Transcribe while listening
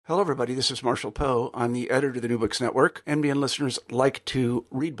Hello, everybody. This is Marshall Poe. I'm the editor of the New Books Network. NBN listeners like to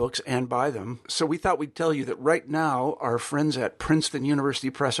read books and buy them. So we thought we'd tell you that right now, our friends at Princeton University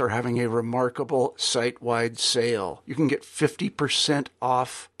Press are having a remarkable site-wide sale. You can get 50%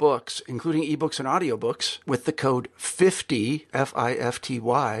 off books, including ebooks and audiobooks, with the code 50,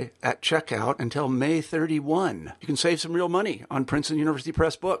 F-I-F-T-Y, at checkout until May 31. You can save some real money on Princeton University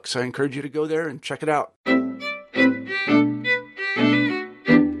Press books. I encourage you to go there and check it out.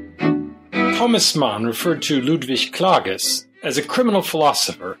 Thomas Mann referred to Ludwig Klages as a criminal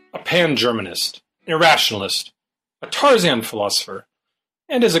philosopher, a pan-Germanist, an irrationalist, a Tarzan philosopher,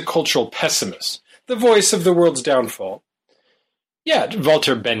 and as a cultural pessimist, the voice of the world's downfall. Yet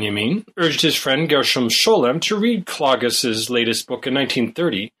Walter Benjamin urged his friend Gershom Scholem to read Klages' latest book in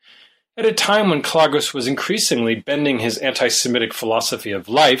 1930, at a time when Klages was increasingly bending his anti-Semitic philosophy of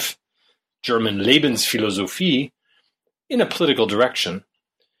life, German Lebensphilosophie, in a political direction.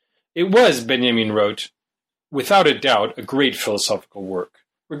 It was, Benjamin wrote, without a doubt a great philosophical work,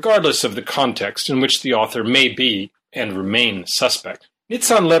 regardless of the context in which the author may be and remain suspect.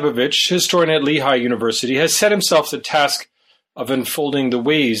 Nitzan Lebovich, historian at Lehigh University, has set himself the task of unfolding the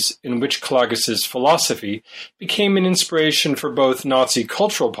ways in which Klages' philosophy became an inspiration for both Nazi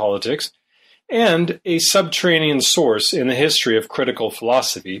cultural politics and a subterranean source in the history of critical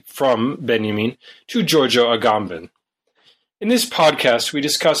philosophy, from Benjamin to Giorgio Agamben. In this podcast, we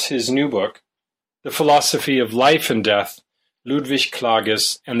discuss his new book, The Philosophy of Life and Death, Ludwig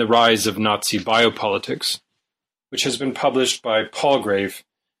Klages and the Rise of Nazi Biopolitics, which has been published by Palgrave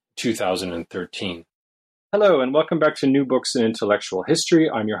in 2013. Hello, and welcome back to New Books in Intellectual History.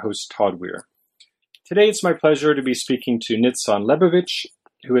 I'm your host, Todd Weir. Today, it's my pleasure to be speaking to Nitzan Lebovich,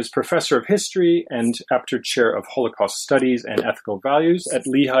 who is professor of history and Apter Chair of Holocaust Studies and Ethical Values at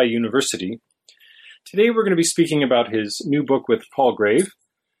Lehigh University. Today we're going to be speaking about his new book with Palgrave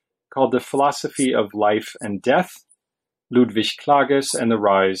called The Philosophy of Life and Death, Ludwig Klages and the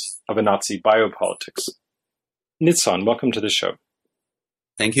Rise of a Nazi Biopolitics. Nitzan, welcome to the show.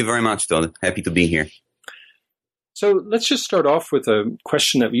 Thank you very much, Todd. Happy to be here. So let's just start off with a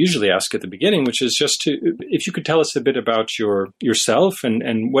question that we usually ask at the beginning, which is just if you could tell us a bit about yourself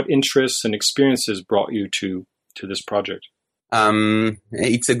and what interests and experiences brought you to this project.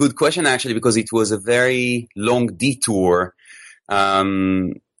 It's a good question, actually, because it was a very long detour.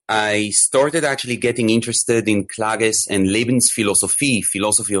 I started actually getting interested in Klages and Lebensphilosophie,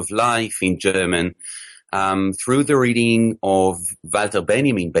 philosophy of life in German, through the reading of Walter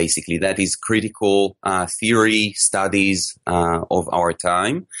Benjamin, basically. That is critical theory studies of our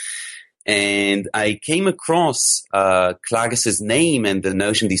time. And I came across Klages' name and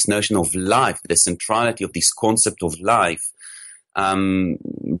this notion of life, the centrality of this concept of life,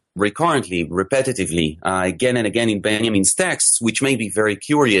 recurrently, repetitively, again and again in Benjamin's texts, which made me very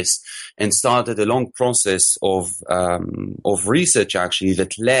curious and started a long process of research, actually,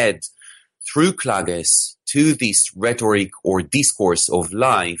 that led through Klages to this rhetoric or discourse of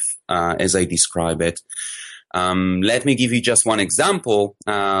life, as I describe it. Let me give you just one example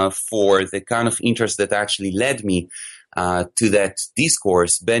for the kind of interest that actually led me to that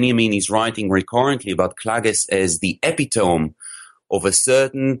discourse. Benjamin is writing recurrently about Klages as the epitome of a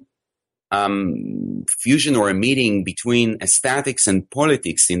certain fusion or a meeting between aesthetics and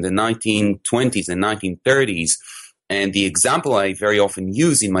politics in the 1920s and 1930s. And the example I very often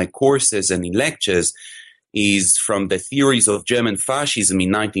use in my courses and in lectures is from the theories of German fascism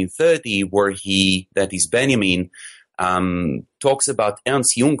in 1930, where Benjamin, talks about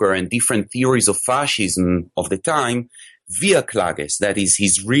Ernst Junger and different theories of fascism of the time via Klages. That is,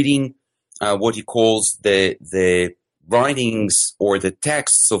 he's reading what he calls the writings or the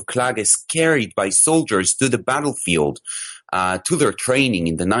texts of Klages carried by soldiers to the battlefield, to their training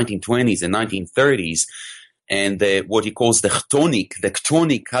in the 1920s and 1930s, and what he calls the chthonic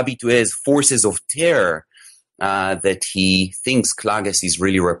habitués, forces of terror, that he thinks Klages is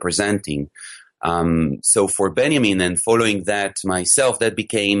really representing. So for Benjamin, and following that myself, that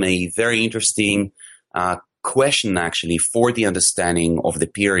became a very interesting question, actually, for the understanding of the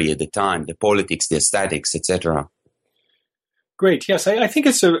period, the time, the politics, the aesthetics, etc. Great. Yes, I think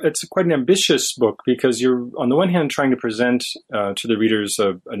it's quite an ambitious book, because you're, on the one hand, trying to present to the readers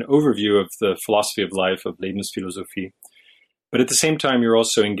an overview of the philosophy of life, of Lebensphilosophie. But at the same time, you're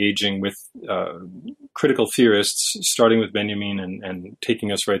also engaging with critical theorists, starting with Benjamin and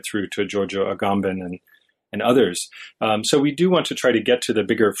taking us right through to Giorgio Agamben and others. So we do want to try to get to the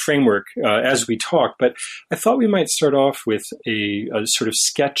bigger framework as we talk. But I thought we might start off with a sort of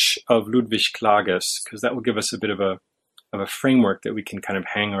sketch of Ludwig Klages, because that will give us a bit of a framework that we can kind of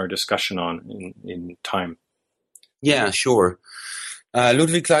hang our discussion on in time. Yeah, sure.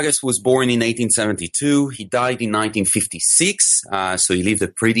 Ludwig Klages was born in 1872. He died in 1956, so he lived a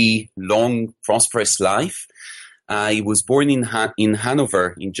pretty long, prosperous life. He was born in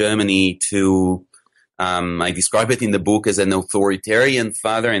Hanover, in Germany, to, I describe it in the book as an authoritarian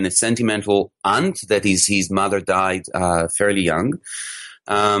father and a sentimental aunt. That is, his mother died fairly young.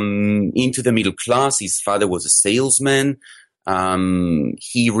 Into the middle class. His father was a salesman.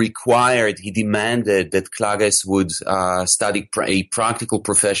 He demanded that Klages would study a practical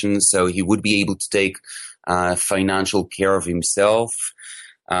profession, so he would be able to take financial care of himself.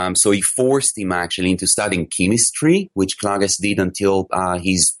 So he forced him actually into studying chemistry, which Klages did until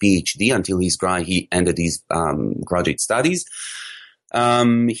his PhD, until he ended his graduate studies.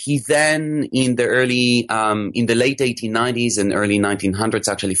 He then, in the late 1890s and early 1900s,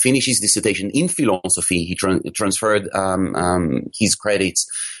 actually finished his dissertation in philosophy. He transferred his credits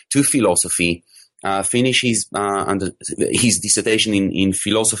to philosophy, finished his dissertation in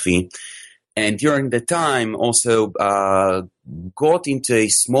philosophy, and during the time also got into a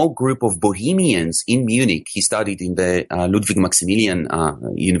small group of Bohemians in Munich. He studied in the Ludwig Maximilian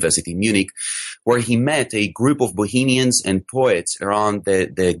University in Munich, where he met a group of Bohemians and poets around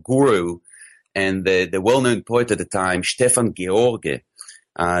the guru and the well-known poet at the time, Stefan George.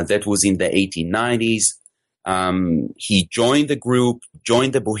 That was in the 1890s. He joined the group,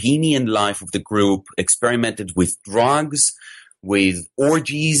 joined the bohemian life of the group, experimented with drugs, with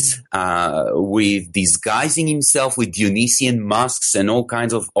orgies, with disguising himself with Dionysian masks and all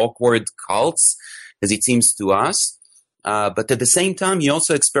kinds of awkward cults, as it seems to us. But at the same time, he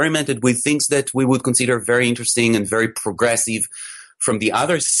also experimented with things that we would consider very interesting and very progressive from the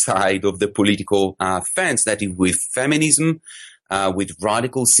other side of the political fence, that is with feminism, with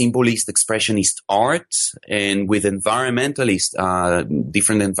radical symbolist expressionist art, and with different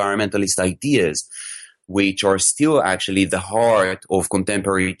environmentalist ideas, which are still actually the heart of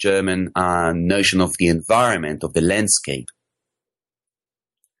contemporary German notion of the environment, of the landscape.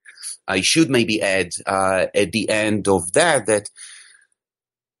 I should maybe add at the end of that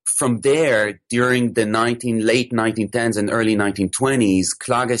from there, during the late 1910s and early 1920s,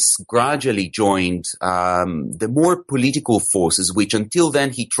 Klages gradually joined the more political forces, which until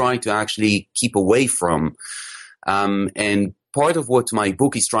then he tried to actually keep away from. And part of what my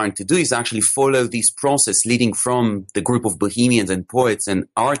book is trying to do is actually follow this process leading from the group of bohemians and poets and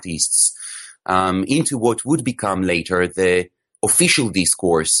artists into what would become later the official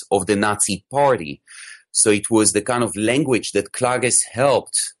discourse of the Nazi Party. So it was the kind of language that Klages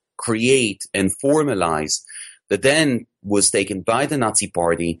helped create and formalize that then was taken by the Nazi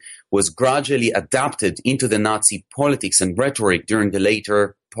Party, was gradually adapted into the Nazi politics and rhetoric during the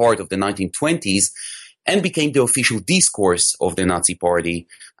later part of the 1920s, and became the official discourse of the Nazi Party,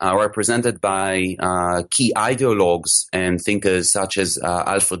 represented by key ideologues and thinkers such as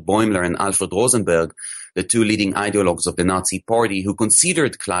Alfred Bäumler and Alfred Rosenberg, the two leading ideologues of the Nazi Party, who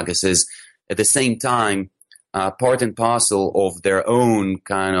considered Klages as, at the same time, part and parcel of their own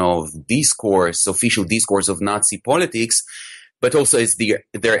kind of discourse, official discourse of Nazi politics, but also as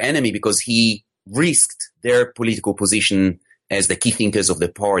their enemy, because he risked their political position as the key thinkers of the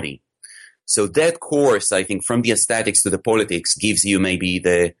party. So that course, I think, from the aesthetics to the politics gives you maybe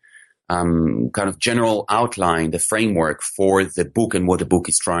the kind of general outline, the framework for the book and what the book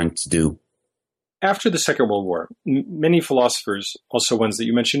is trying to do. After the Second World War, many philosophers, also ones that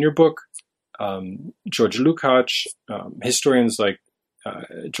you mentioned in your book, George Lukács, historians like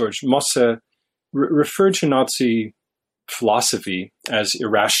George Mosse, referred to Nazi philosophy as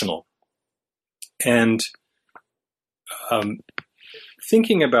irrational. And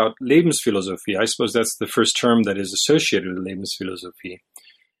thinking about Lebensphilosophie, I suppose that's the first term that is associated with Lebensphilosophie.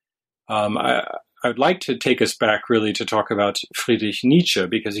 I would like to take us back really to talk about Friedrich Nietzsche,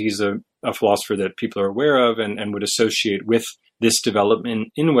 because he's a philosopher that people are aware of and would associate with this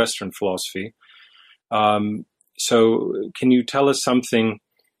development in Western philosophy. So can you tell us something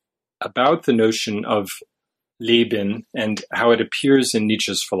about the notion of Leben and how it appears in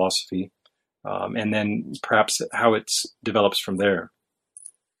Nietzsche's philosophy, and then perhaps how it develops from there?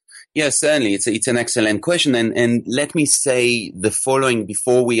 Yes, certainly. It's an excellent question. And let me say the following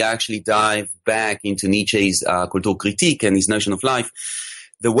before we actually dive back into Nietzsche's Kulturkritik and his notion of life.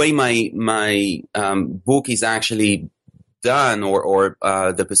 The way my book is actually done, or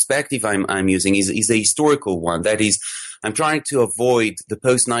the perspective I'm using is a historical one. That is, I'm trying to avoid the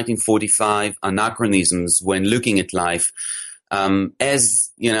post-1945 anachronisms when looking at life, as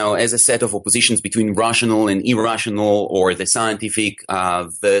a set of oppositions between rational and irrational, or the scientific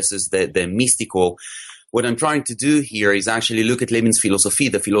versus the mystical. What I'm trying to do here is actually look at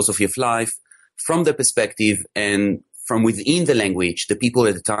Lebensphilosophie, the philosophy of life, from the perspective and from within the language the people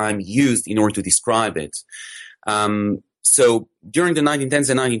at the time used in order to describe it. So during the 1910s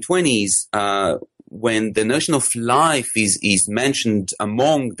and 1920s, when the notion of life is mentioned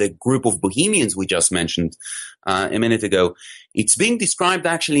among the group of bohemians we just mentioned a minute ago, it's being described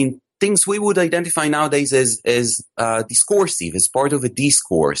actually in things we would identify nowadays as discursive, as part of a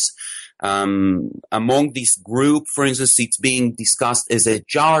discourse. Among this group, for instance, it's being discussed as a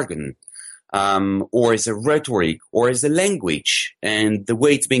jargon, or as a rhetoric, or as a language. And the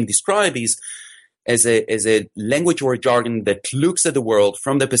way it's being described is as a language or a jargon that looks at the world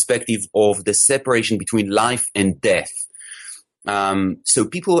from the perspective of the separation between life and death. So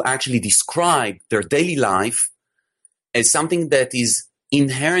people actually describe their daily life as something that is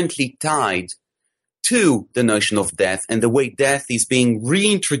inherently tied to the notion of death, and the way death is being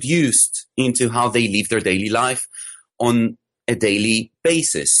reintroduced into how they live their daily life on a daily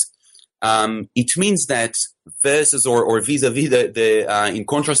basis. It means that versus or vis-a-vis in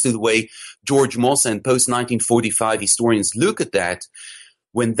contrast to the way George Mosse and post-1945 historians look at that,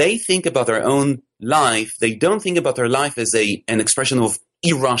 when they think about their own life, they don't think about their life as an expression of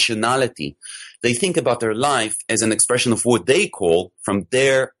irrationality. They think about their life as an expression of what they call, from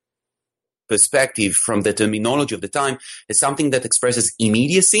their perspective, from the terminology of the time, as something that expresses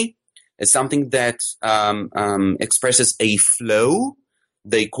immediacy, as something that expresses a flow.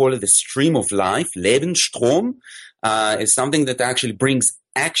 They call it the stream of life, Lebensstrom, is something that actually brings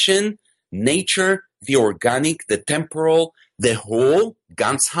action, nature, the organic, the temporal, the whole,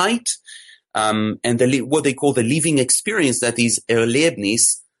 Ganzheit, and what they call the living experience, that is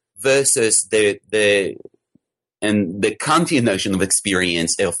Erlebnis, versus the Kantian notion of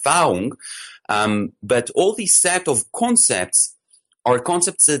experience, Erfahrung. But all these set of concepts are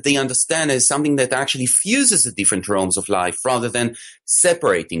concepts that they understand as something that actually fuses the different realms of life rather than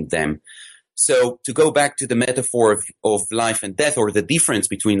separating them. So to go back to the metaphor of life and death, or the difference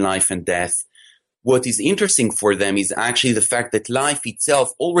between life and death, what is interesting for them is actually the fact that life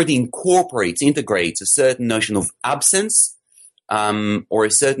itself already integrates a certain notion of absence, or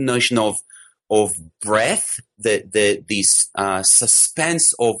a certain notion of breath, this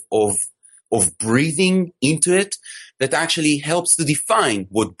suspense of breathing into it, that actually helps to define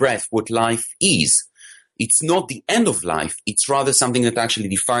what life is. It's not the end of life. It's rather something that actually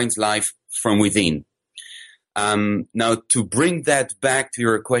defines life from within. Now, to bring that back to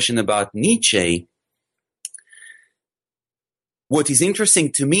your question about Nietzsche, what is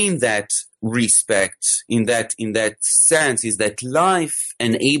interesting to me in that respect, in that sense, is that life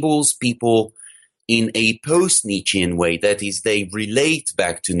enables people in a post-Nietzschean way. That is, they relate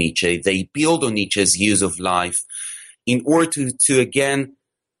back to Nietzsche. They build on Nietzsche's use of life in order to again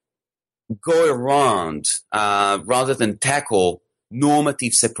go around, rather than tackle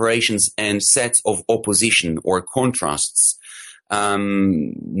normative separations and sets of opposition or contrasts.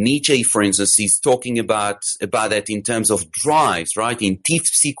 Nietzsche, for instance, is talking about that in terms of drives, right? In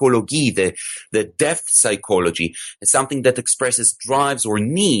Tiefpsychologie, the depth psychology, is something that expresses drives or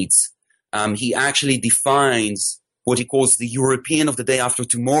needs. He actually defines what he calls the European of the day after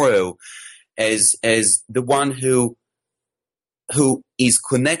tomorrow as the one who is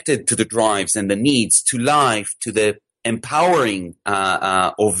connected to the drives and the needs, to life, to the empowering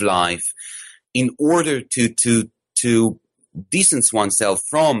of life, in order to distance oneself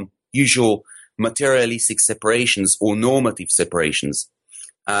from usual materialistic separations or normative separations.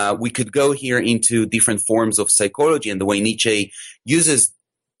 We could go here into different forms of psychology and the way Nietzsche uses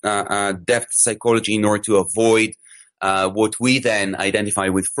depth psychology in order to avoid what we then identify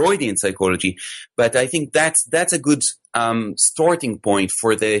with Freudian psychology. But I think that's a good starting point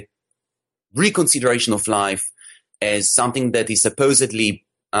for the reconsideration of life as something that is supposedly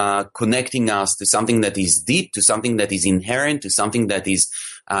connecting us to something that is deep, to something that is inherent, to something that is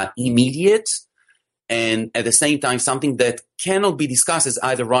immediate, and at the same time something that cannot be discussed as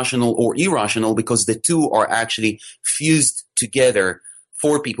either rational or irrational, because the two are actually fused together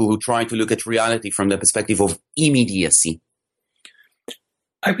for people who try to look at reality from the perspective of immediacy.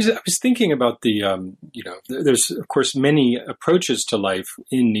 I was thinking about the there's of course many approaches to life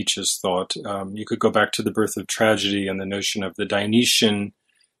in Nietzsche's thought. You could go back to The Birth of Tragedy and the notion of the Dionysian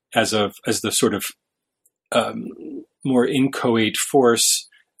as the sort of more inchoate force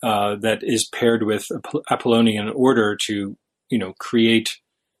that is paired with Apollonian order to create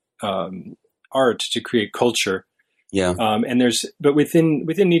art, to create culture. Yeah. But within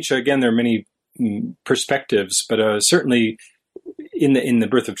Nietzsche, again, there are many perspectives, but certainly in the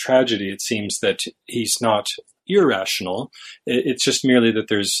Birth of Tragedy, it seems that he's not irrational. It's just merely that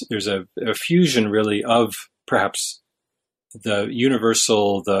there's a fusion really of perhaps the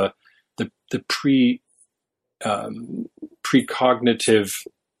universal, the precognitive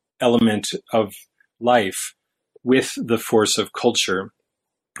element of life with the force of culture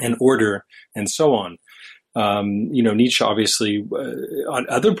and order and so on. Nietzsche obviously on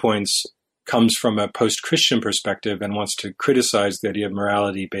other points comes from a post-Christian perspective and wants to criticize the idea of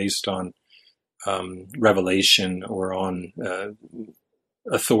morality based on revelation or on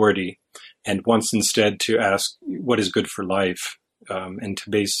authority, and wants instead to ask what is good for life, and to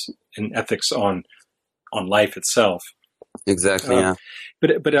base an ethics on life itself. Exactly. Yeah.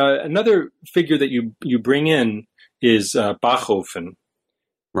 But another figure that you bring in is Bachofen.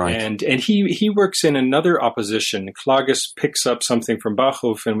 Right. And he works in another opposition. Klages picks up something from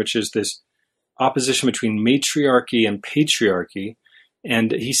Bachofen, which is this opposition between matriarchy and patriarchy.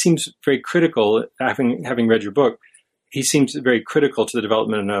 And he seems very critical, having read your book, he seems very critical to the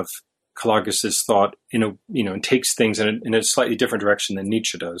development of Klages' thought, and takes things in a slightly different direction than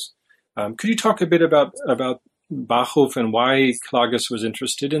Nietzsche does. Could you talk a bit about Bachofen and why Klages was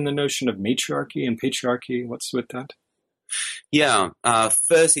interested in the notion of matriarchy and patriarchy? What's with that? Yeah.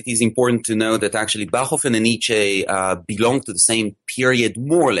 First, it is important to know that actually Bachofen and Nietzsche belong to the same period,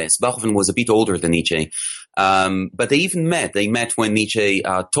 more or less. Bachofen was a bit older than Nietzsche, but they even met. They met when Nietzsche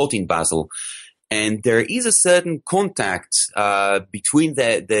taught in Basel. And there is a certain contact between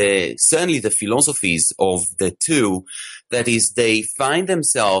certainly the philosophies of the two. That is, they find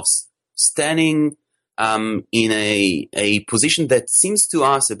themselves standing in a position that seems to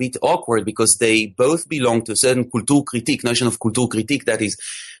us a bit awkward, because they both belong to a certain Kulturkritik, notion of Kulturkritik, that is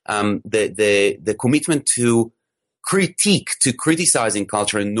the commitment to critique, to criticizing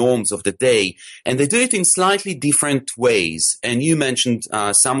culture and norms of the day. And they do it in slightly different ways. And you mentioned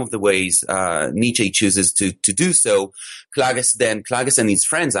some of the ways Nietzsche chooses to do so. Klages and his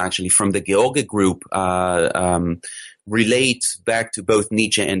friends, actually, from the George group, relate back to both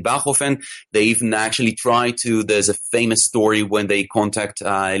Nietzsche and Bachofen. They even actually there's a famous story when they contact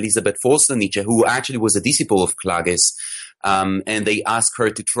Elisabeth Forster-Nietzsche, who actually was a disciple of Klages, and they ask her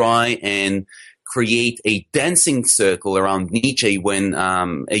to try and create a dancing circle around Nietzsche when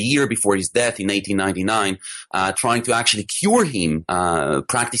a year before his death in 1899, trying to actually cure him,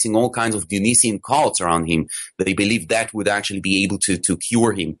 practicing all kinds of Dionysian cults around him. They believed that would actually be able to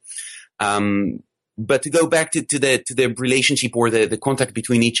cure him. But to go back to the relationship or the contact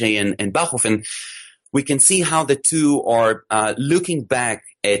between Nietzsche and Bachofen, we can see how the two are looking back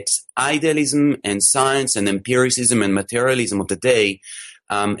at idealism and science and empiricism and materialism of the day,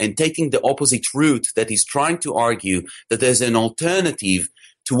 and taking the opposite route, that is trying to argue that there's an alternative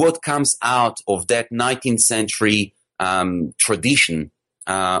to what comes out of that 19th century tradition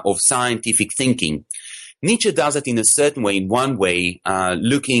of scientific thinking. Nietzsche does it in a certain way, in one way,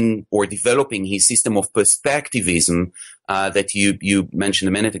 looking or developing his system of perspectivism that you mentioned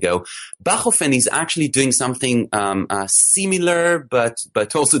a minute ago. Bachofen is actually doing something similar, but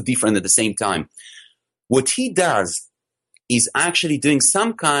also different at the same time. What he does is actually doing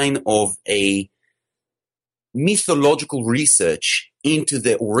some kind of a mythological research into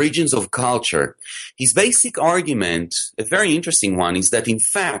the origins of culture. His basic argument, a very interesting one, is that in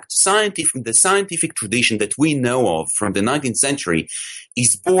fact, the scientific tradition that we know of from the 19th century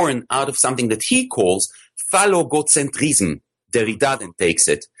is born out of something that he calls phallogocentrism. Derrida then takes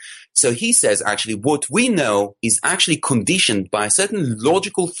it. So he says, actually, what we know is actually conditioned by a certain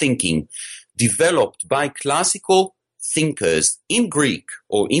logical thinking developed by classical thinkers in Greek,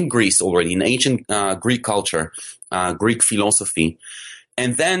 or in Greece already, in ancient Greek culture, Greek philosophy,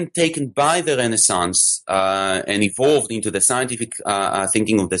 and then taken by the Renaissance and evolved into the scientific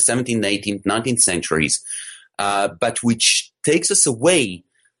thinking of the 17th, 18th, 19th centuries, but which takes us away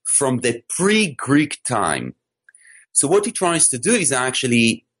from the pre-Greek time. So what he tries to do is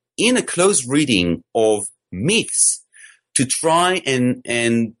actually, in a close reading of myths, to try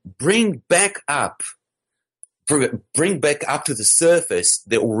and bring back up to the surface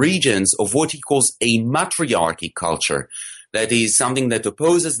the origins of what he calls a matriarchy culture. That is something that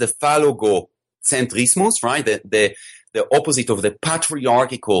opposes the phallogocentrismus, right? The opposite of the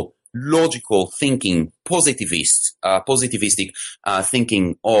patriarchal, logical thinking, positivistic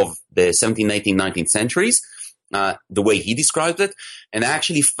thinking of the 17th, 18th, 19th centuries, the way he described it, and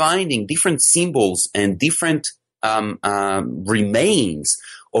actually finding different symbols and different remains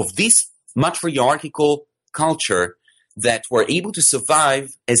of this matriarchal culture that were able to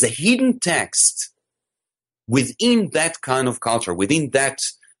survive as a hidden text within that kind of culture, within that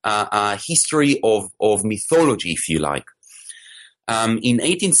history of mythology, if you like. In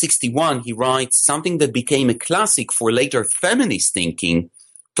 1861, he writes something that became a classic for later feminist thinking,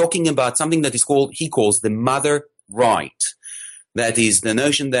 talking about something that he calls the mother right. That is the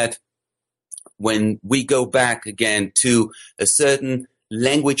notion that when we go back again to a certain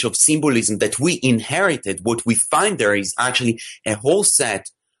language of symbolism that we inherited, what we find there is actually a whole set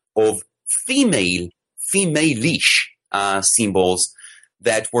of female-ish symbols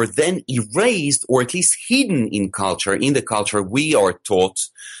that were then erased or at least hidden in the culture we are taught,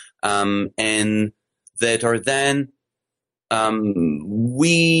 and that are then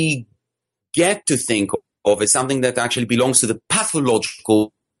we get to think of as something that actually belongs to the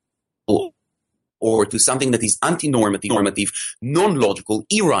pathological or to something that is anti-normative, non-logical,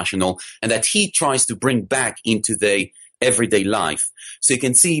 irrational, and that he tries to bring back into the everyday life. So you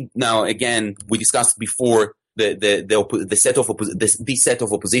can see now, again, we discussed before this set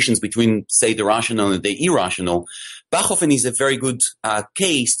of oppositions between, say, the rational and the irrational. Bachhofen is a very good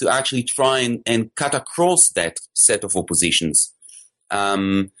case to actually try and cut across that set of oppositions.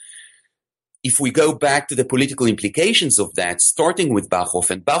 If we go back to the political implications of that, starting with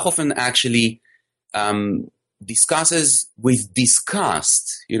Bachhofen actually discusses with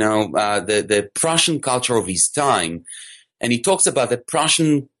disgust, the Prussian culture of his time. And he talks about the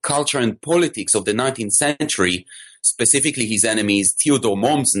Prussian culture and politics of the 19th century, specifically his enemies, Theodor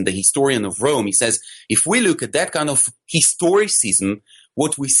Mommsen, the historian of Rome. He says, if we look at that kind of historicism,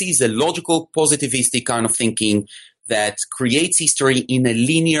 what we see is a logical, positivistic kind of thinking that creates history in a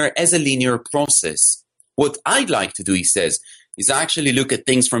linear process. What I'd like to do, he says, is actually look at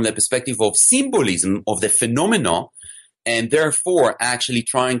things from the perspective of symbolism, of the phenomena, and therefore actually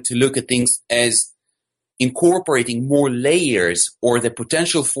trying to look at things as incorporating more layers or the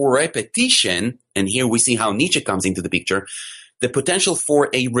potential for repetition, and here we see how Nietzsche comes into the picture, the potential for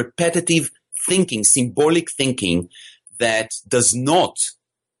a repetitive thinking, symbolic thinking that does not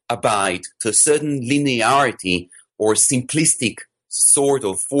abide to a certain linearity or simplistic sort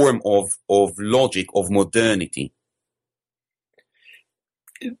of form of logic, of modernity.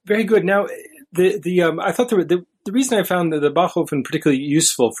 Very good. Now, I thought the reason I found the Bachhofen particularly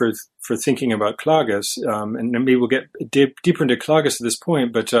useful for thinking about Klages, and maybe we'll get deeper into Klages at this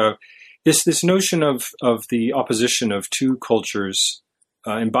point, but this notion of the opposition of two cultures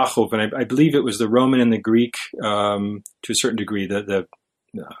in Bachhofen, I believe it was the Roman and the Greek to a certain degree,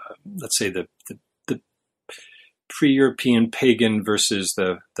 let's say the pre-European pagan versus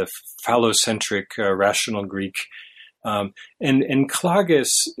the phallocentric rational Greek. And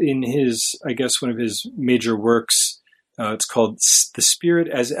Klages, in his, I guess, one of his major works, it's called The Spirit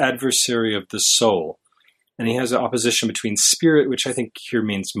as Adversary of the Soul. And he has an opposition between spirit, which I think here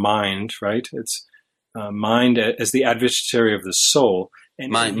means mind, right? It's mind as the adversary of the soul.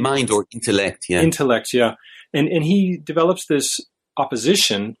 And mind or intellect, yeah. Intellect, yeah. And he develops this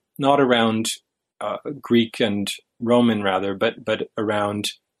opposition, not around Greek and Roman, rather, but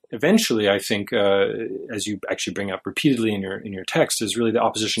around... Eventually, I think, as you actually bring up repeatedly in your text, is really the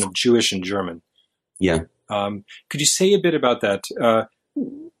opposition of Jewish and German. Yeah. Could you say a bit about that?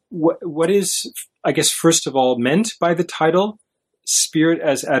 What is, I guess, first of all, meant by the title, Spirit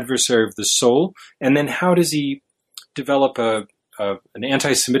as Adversary of the Soul? And then how does he develop an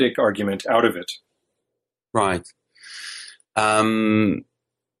anti-Semitic argument out of it? Right.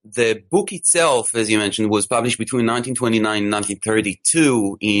 The book itself, as you mentioned, was published between 1929 and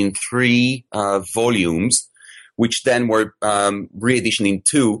 1932 in 3 volumes, which then were reeditioned in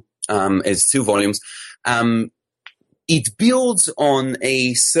 2 as 2 volumes. It builds on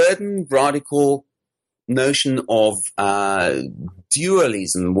a certain radical notion of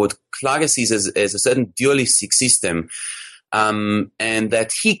dualism, what Klages sees as a certain dualistic system, and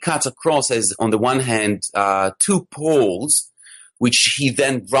that he cuts across as, on the one hand, 2 poles, which he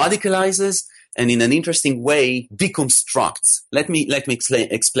then radicalizes and in an interesting way deconstructs. Let me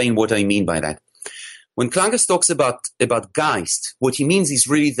explain what I mean by that. When Klages talks about Geist, what he means is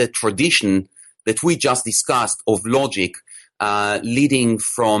really the tradition that we just discussed of logic leading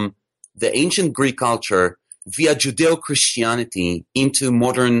from the ancient Greek culture via Judeo-Christianity into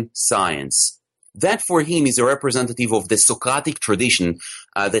modern science. That for him is a representative of the Socratic tradition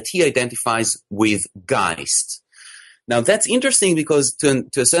that he identifies with Geist. Now that's interesting because to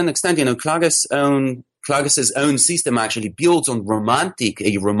a certain extent, Klages' own system actually builds on a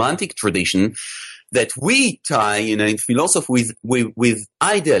romantic tradition that we tie, in philosophy with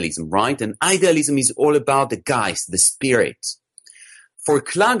idealism, right? And idealism is all about the Geist, the spirit. For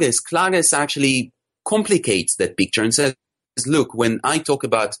Klages actually complicates that picture and says, look, when I talk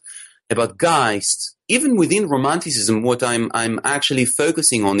about Geist, even within Romanticism, what I'm actually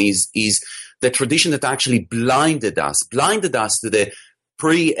focusing on is the tradition that actually blinded us to the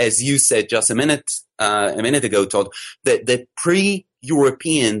as you said just a minute ago, Todd, the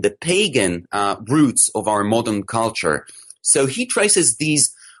pre-European, the pagan roots of our modern culture. So he traces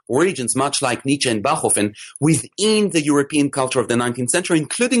these, origins, much like Nietzsche and Bachhofen, within the European culture of the 19th century,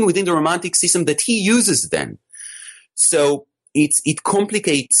 including within the Romantic system that he uses then. So it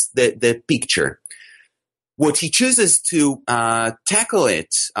complicates the picture. What he chooses to tackle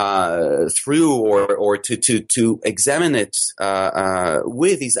it through or to examine it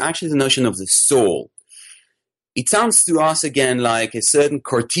with is actually the notion of the soul. It sounds to us again like a certain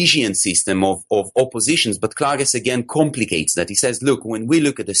Cartesian system of oppositions, but Klages again complicates that. He says, look, when we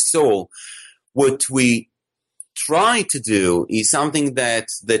look at the soul, what we try to do is something that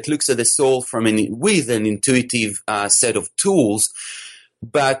looks at the soul with an intuitive set of tools,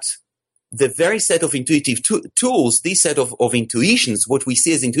 but the very set of intuitive tools, this set of intuitions, what we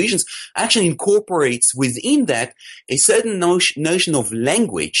see as intuitions, actually incorporates within that a certain notion of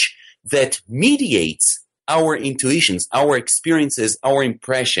language that mediates our intuitions, our experiences, our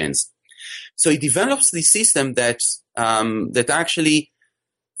impressions. So he develops this system that actually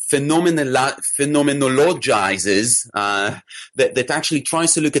phenomenologizes, that actually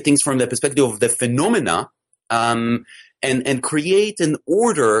tries to look at things from the perspective of the phenomena, and create an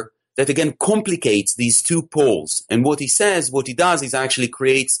order that again complicates these two poles. And what he does is actually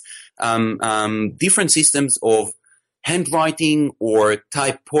creates different systems of handwriting or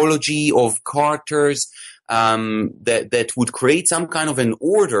typology of characters that would create some kind of an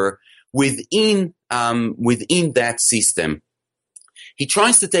order within that system. He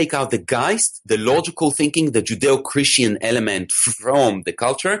tries to take out the Geist, the logical thinking, the Judeo-Christian element from the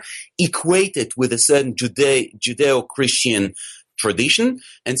culture, equate it with a certain Judeo-Christian tradition,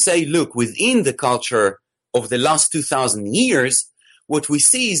 and say, look, within the culture of the last 2,000 years, what we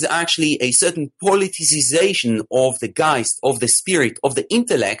see is actually a certain politicization of the Geist, of the spirit, of the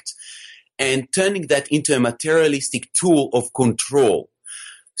intellect, and turning that into a materialistic tool of control.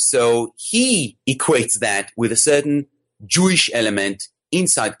 So he equates that with a certain Jewish element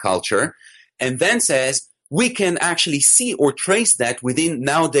inside culture, and then says we can actually see or trace that within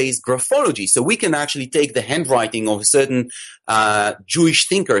nowadays graphology. So we can actually take the handwriting of a certain Jewish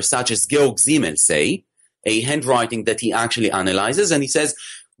thinker, such as Georg Simmel, say, a handwriting that he actually analyzes, and he says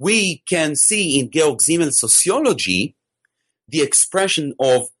we can see in Georg Simmel's sociology the expression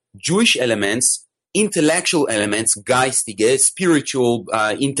of Jewish elements, intellectual elements, geistige, spiritual,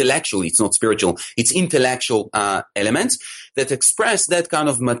 intellectual, it's not spiritual, it's intellectual elements that express that kind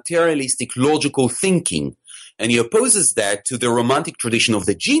of materialistic logical thinking. And he opposes that to the romantic tradition of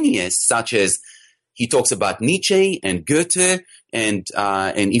the genius, such as he talks about Nietzsche and Goethe and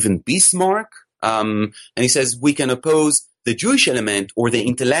even Bismarck. And he says we can oppose the Jewish element or the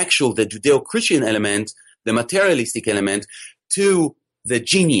intellectual, the Judeo-Christian element, the materialistic element to the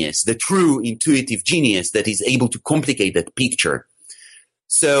genius, the true intuitive genius that is able to complicate that picture.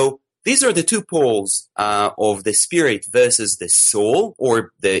 So these are the two poles of the spirit versus the soul,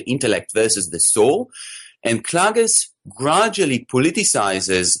 or the intellect versus the soul. And Klages gradually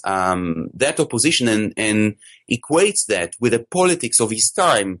politicizes that opposition and equates that with the politics of his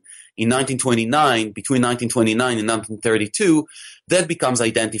time in 1929, between 1929 and 1932, that becomes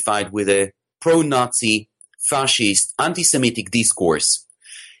identified with a pro-Nazi, fascist, anti-Semitic discourse.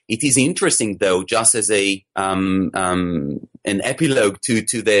 It is interesting, though, just as an epilogue to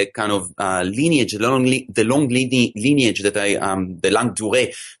the kind of lineage, the long lineage that the langue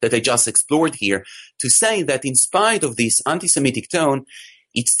durée that I just explored here, to say that in spite of this anti-Semitic tone,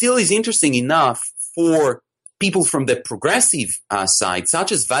 it still is interesting enough for people from the progressive side,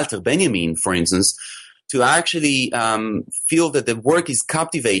 such as Walter Benjamin, for instance, to actually feel that the work is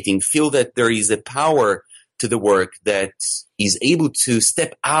captivating, feel that there is a power to the work that is able to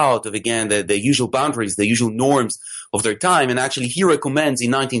step out of, again, the usual boundaries, the usual norms of their time. And actually he recommends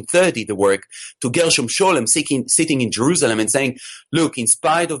in 1930 the work to Gershom Scholem sitting in Jerusalem and saying, look, in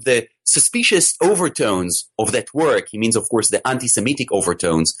spite of the suspicious overtones of that work, he means, of course, the anti-Semitic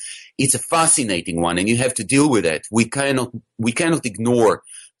overtones, it's a fascinating one and you have to deal with it. We cannot ignore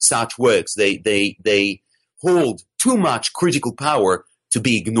such works. They hold too much critical power to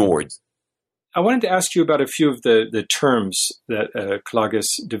be ignored. I wanted to ask you about a few of the terms that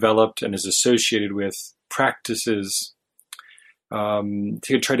Klages developed and is associated with practices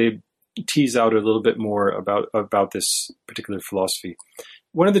to try to tease out a little bit more about this particular philosophy.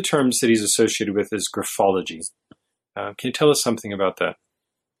 One of the terms that he's associated with is graphology. Can you tell us something about that?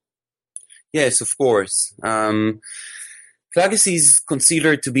 Yes, of course. Klages is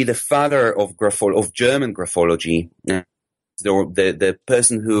considered to be the father of German graphology. The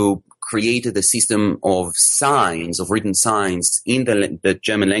person who created a system of signs, of written signs in the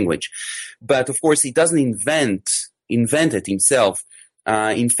German language. But of course, he doesn't invent it himself.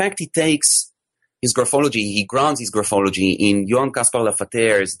 In fact, he takes his graphology, he grounds his graphology in Johann Caspar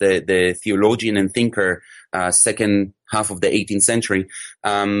Lafayette's, the theologian and thinker, second half of the 18th century.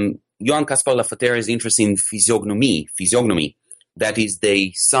 Johann Caspar Lafayette's interest in physiognomy. That is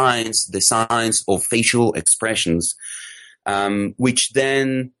the science of facial expressions, which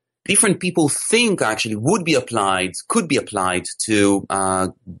then different people think actually could be applied to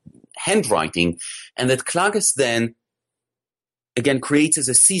handwriting, and that Klages then again creates as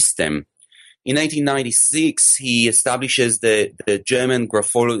a system. In 1896, he establishes the German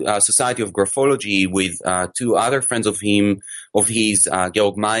Society of Graphology with two other friends of his,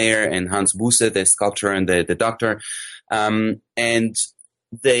 Georg Meyer and Hans Busse, the sculptor and the doctor. And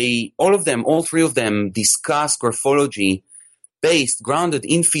all three of them discuss graphology grounded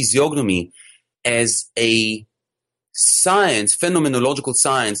in physiognomy as a science, phenomenological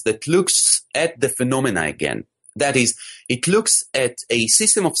science that looks at the phenomena again. That is, it looks at a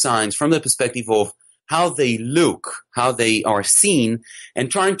system of signs from the perspective of how they look, how they are seen,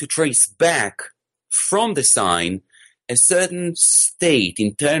 and trying to trace back from the sign a certain state,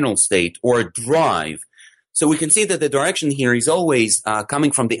 internal state, or drive. So we can see that the direction here is always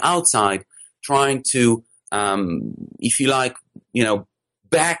coming from the outside, trying to, if you like,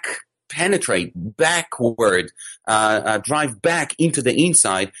 penetrate backward, drive back into the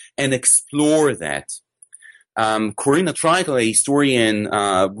inside and explore that. Corinna Treitel, a historian,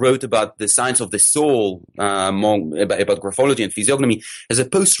 wrote about the science of the soul, about graphology and physiognomy, as a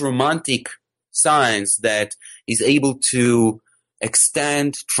post-romantic science that is able to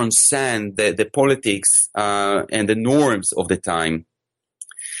transcend the politics and the norms of the time.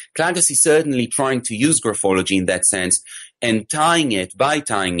 Klages is certainly trying to use graphology in that sense, and tying it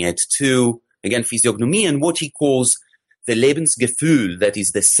to, again, physiognomy and what he calls the Lebensgefühl, that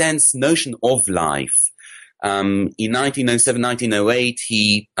is the sense notion of life. In 1907, 1908,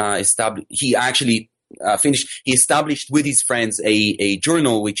 he established with his friends a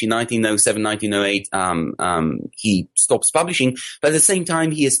journal, which in 1907, 1908, he stops publishing. But at the same time,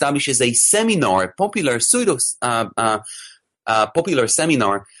 he establishes a seminar, a popular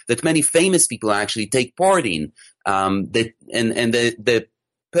seminar that many famous people actually take part in. The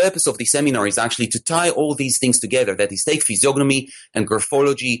purpose of the seminar is actually to tie all these things together. That is, take physiognomy and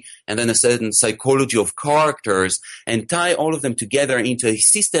graphology and then a certain psychology of characters and tie all of them together into a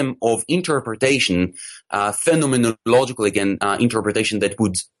system of interpretation, phenomenological, again, interpretation that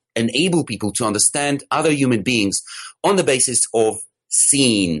would enable people to understand other human beings on the basis of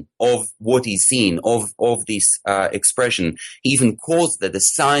of what is seen, of this expression. He even calls that the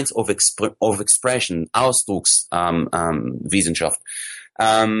science of expression, Ausdruckswissenschaft.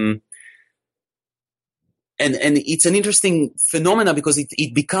 And it's an interesting phenomena because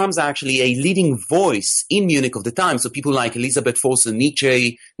it becomes actually a leading voice in Munich of the time. So people like Elisabeth Fosse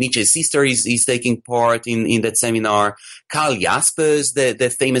Nietzsche's sister is taking part in that seminar. Karl Jaspers,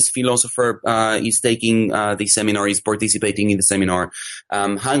 the famous philosopher, is taking the seminar, is participating in the seminar.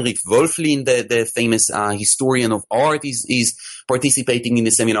 Heinrich Wölfflin, the famous historian of art, is participating in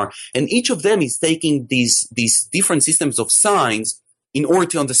the seminar. And each of them is taking these different systems of signs in order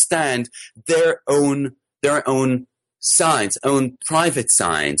to understand their own science, own private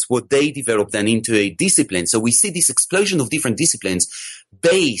science, what they develop then into a discipline. So we see this explosion of different disciplines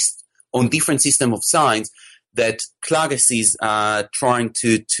based on different system of science that Klages is trying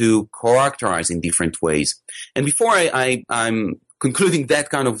to characterize in different ways. And before I'm concluding that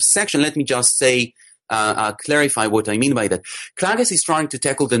kind of section, let me just say, clarify what I mean by that. Klages is trying to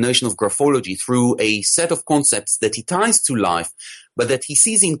tackle the notion of graphology through a set of concepts that he ties to life, but that he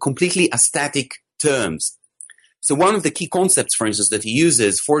sees in completely aesthetic terms. So one of the key concepts, for instance, that he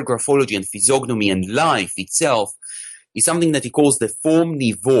uses for graphology and physiognomy and life itself is something that he calls the form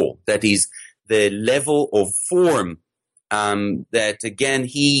niveau, that is the level of form that, again,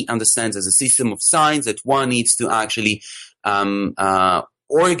 he understands as a system of signs that one needs to actually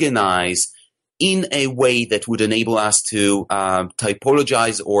organize in a way that would enable us to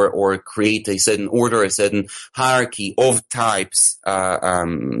typologize or create a certain order, a certain hierarchy of types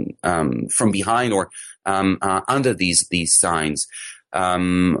from behind or under these signs.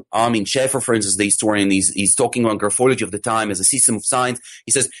 Armin Schäfer, for instance, the historian, is talking about graphology of the time as a system of signs.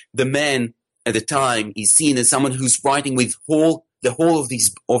 He says the man at the time is seen as someone who's writing with the whole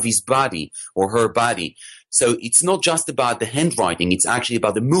of his body or her body. So it's not just about the handwriting, it's actually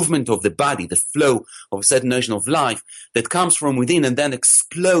about the movement of the body, the flow of a certain notion of life that comes from within and then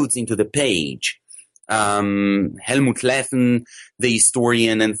explodes into the page. Helmut Leffen, the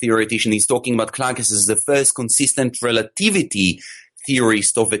historian and theoretician, is talking about Klages as the first consistent relativity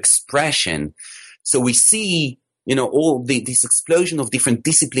theorist of expression. So we see, all this explosion of different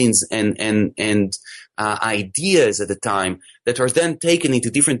disciplines and ideas at the time that are then taken into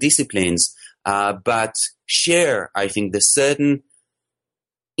different disciplines, but share, I think, the certain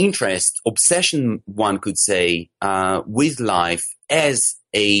interest, obsession, one could say, with life as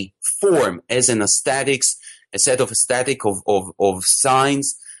a form, as an aesthetics, a set of aesthetic of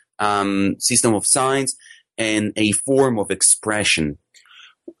signs, system of signs, and a form of expression.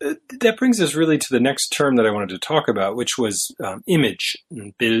 That brings us really to the next term that I wanted to talk about, which was image,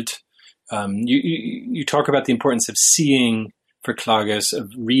 Bild. You talk about the importance of seeing for Klages,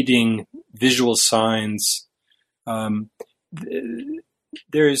 of reading visual signs.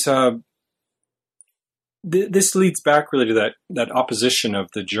 This leads back really to that opposition of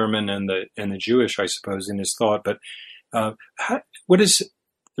the German and the Jewish, I suppose, in his thought. But what is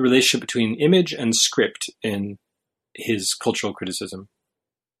the relationship between image and script in his cultural criticism?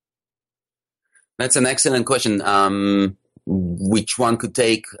 That's an excellent question, which one could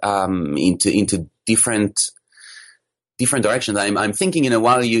take into different directions. I'm thinking,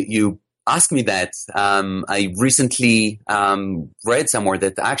 while you ask me that, I recently read somewhere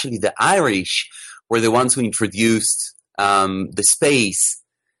that actually the Irish were the ones who introduced the space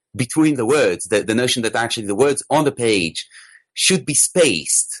between the words, the notion that actually the words on the page should be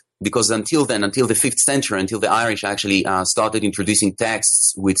spaced. Because until then, until the 5th century, until the Irish actually started introducing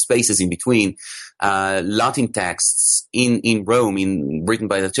texts with spaces in between, Latin texts in Rome, written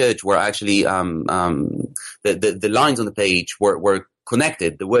by the church, were actually the lines on the page were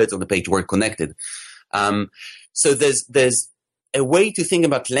connected. The words on the page were connected. So there's a way to think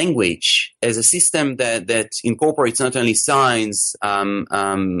about language as a system that incorporates not only signs, a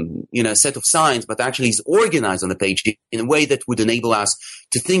set of signs, but actually is organized on the page in a way that would enable us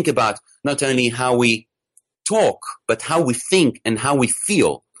to think about not only how we talk, but how we think and how we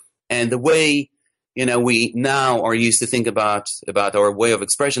feel. And the way, we now are used to think about our way of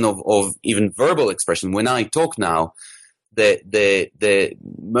expression of even verbal expression. When I talk now, the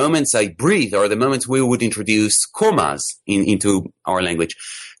moments I breathe are the moments we would introduce commas into our language.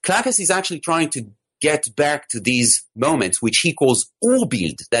 Klages is actually trying to get back to these moments, which he calls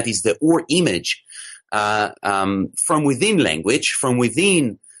Urbild, that is the image, from within language, from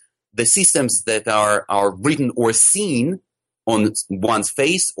within the systems that are written or seen on one's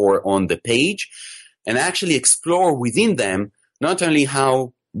face or on the page, and actually explore within them not only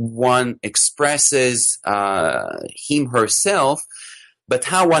how one expresses him, herself, but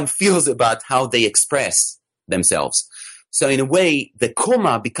how one feels about how they express themselves. So in a way, the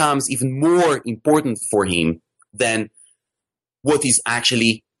comma becomes even more important for him than what is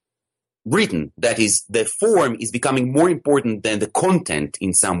actually written. That is, the form is becoming more important than the content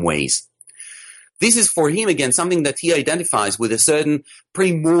in some ways. This is for him, again, something that he identifies with a certain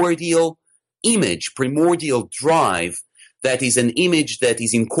primordial image, primordial drive, that is an image that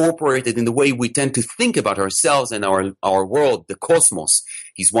is incorporated in the way we tend to think about ourselves and our world, the cosmos.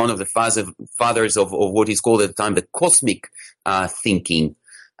 He's one of the fathers of what is called at the time the cosmic thinking,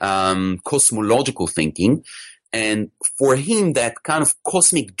 cosmological thinking. And for him, that kind of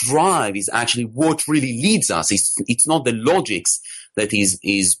cosmic drive is actually what really leads us. It's not the logics that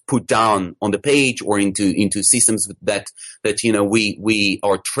is put down on the page or into systems that we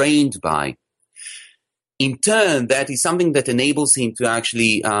are trained by. In turn, that is something that enables him to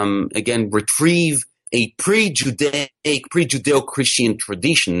actually, again, retrieve a pre-Judeo-Christian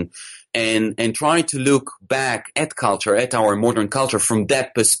tradition and try to look back at culture, at our modern culture from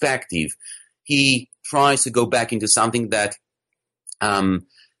that perspective. He tries to go back into something that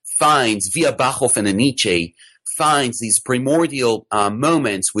finds, via Bachhoff and Nietzsche, finds these primordial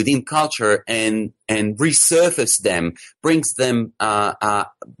moments within culture and resurface them, brings them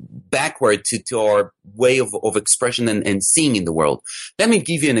backward to our way of expression and seeing in the world. Let me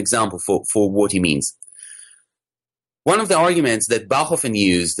give you an example for what he means. One of the arguments that Bachhofen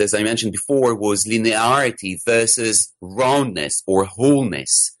used, as I mentioned before, was linearity versus roundness or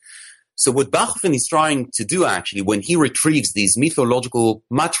wholeness. So what Bachhofen is trying to do actually when he retrieves these mythological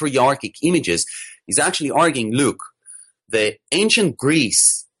matriarchic images is actually arguing, look, the ancient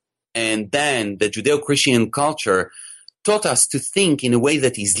Greece and then the Judeo-Christian culture taught us to think in a way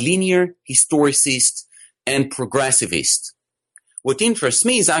that is linear, historicist, and progressivist. What interests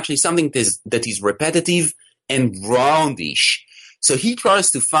me is actually something that is repetitive and roundish. So he tries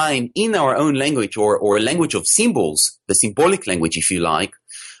to find in our own language or a language of symbols, the symbolic language, if you like,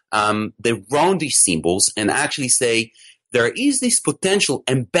 the roundish symbols, and actually say there is this potential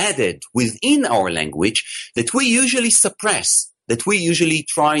embedded within our language that we usually suppress, that we usually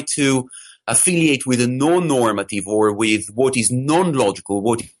try to affiliate with a non-normative or with what is non-logical,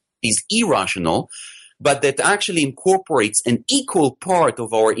 what is irrational. but that actually incorporates an equal part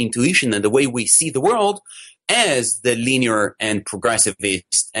of our intuition and the way we see the world as the linear and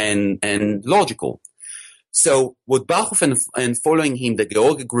progressivist and logical. So what Bachhoff and following him, the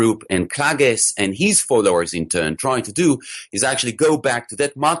George group and Klages and his followers in turn try to do is actually go back to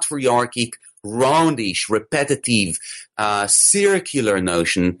that matriarchic, roundish, repetitive, circular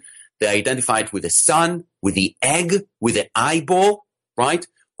notion. They identify it with the sun, with the egg, with the eyeball, right?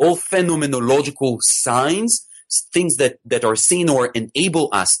 All phenomenological signs, things that are seen or enable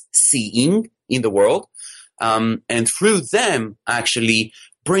us seeing in the world. And through them actually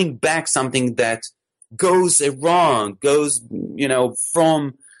bring back something that goes from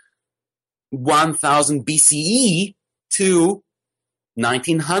 1000 BCE to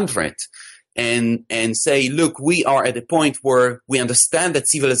 1900 and say, look, we are at a point where we understand that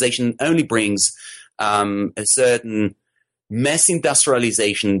civilization only brings a certain mass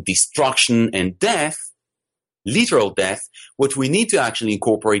industrialization, destruction, and death, literal death. What we need to actually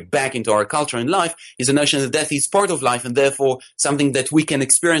incorporate back into our culture and life is a notion that death is part of life and therefore something that we can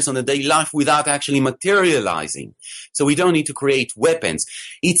experience on a daily life without actually materializing. So we don't need to create weapons.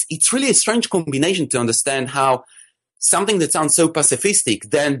 It's really a strange combination to understand how something that sounds so pacifistic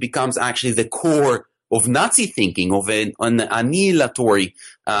then becomes actually the core of Nazi thinking, of an annihilatory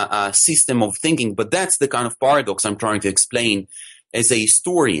system of thinking. But that's the kind of paradox I'm trying to explain as a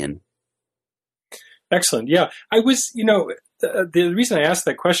historian. Excellent. Yeah, I was, the reason I asked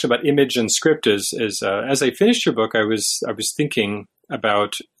that question about image and script is as I finished your book, I was thinking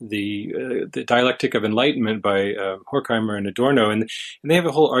about the dialectic of enlightenment by Horkheimer and Adorno, and they have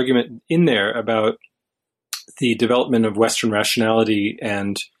a whole argument in there about the development of Western rationality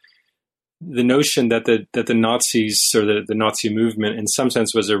and the notion that the Nazis or the Nazi movement, in some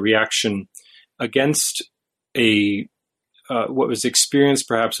sense, was a reaction against what was experienced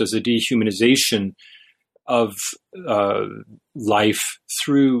perhaps as a dehumanization of life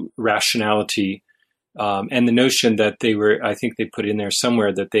through rationality, and the notion that they were, I think they put in there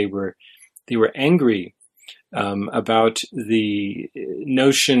somewhere, that they were angry about the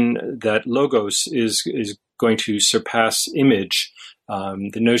notion that logos is going to surpass image.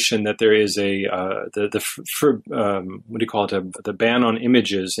 The notion that there is the ban on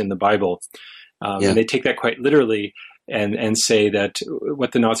images in the Bible, and they take that quite literally. And say that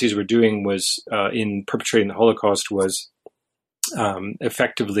what the Nazis were doing was, in perpetrating the Holocaust, was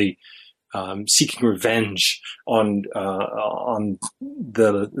effectively seeking revenge on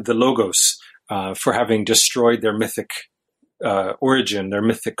the Logos for having destroyed their mythic origin, their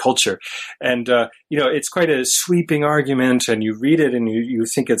mythic culture. And it's quite a sweeping argument, and you read it and you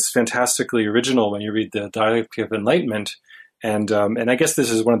think it's fantastically original when you read the Dialectic of Enlightenment. And I guess this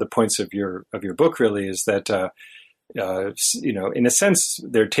is one of the points of your book, really, is that. In a sense,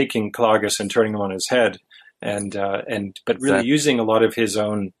 they're taking Klages and turning him on his head, but really using a lot of his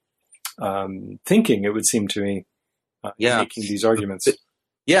own thinking. It would seem to me, making these arguments.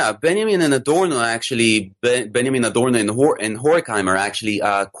 Yeah, Benjamin Adorno and Horkheimer actually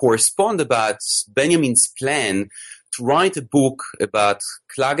correspond about Benjamin's plan to write a book about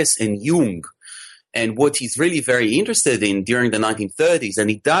Klages and Jung. And what he's really very interested in during the 1930s, and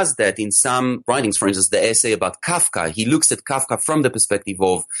he does that in some writings, for instance, the essay about Kafka, he looks at Kafka from the perspective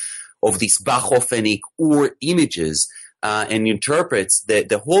of these Bachoffenic images, and interprets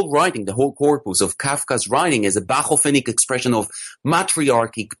the whole writing, the whole corpus of Kafka's writing as a Bachoffenic expression of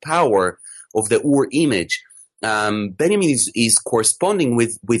matriarchic power of the image. Benjamin is corresponding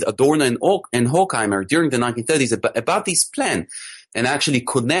with Adorno and Horkheimer during the 1930s about this plan. And actually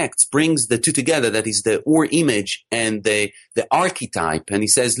brings the two together, that is the image and the archetype. And he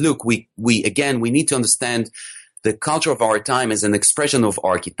says, look, we need to understand the culture of our time as an expression of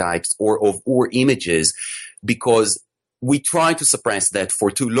archetypes or of images, because we try to suppress that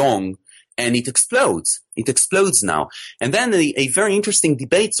for too long, and it explodes. It explodes now. And then a very interesting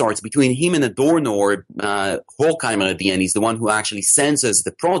debate starts between him and Adorno, or Horkheimer at the end. He's the one who actually censors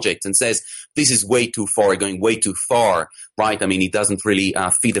the project and says, this is way too far, going way too far, right? I mean, it doesn't really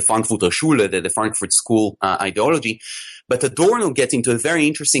fit the Frankfurter Schule, the Frankfurt School ideology. But Adorno gets into a very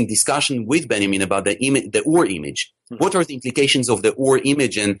interesting discussion with Benjamin about the image. Mm-hmm. What are the implications of the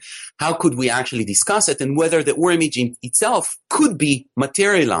image, and how could we actually discuss it, and whether the image in itself could be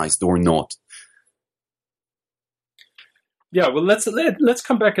materialized or not? Yeah, well, let's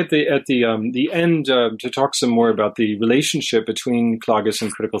come back at the end to talk some more about the relationship between Klages and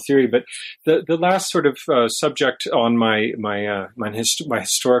critical theory. But the last sort of subject on my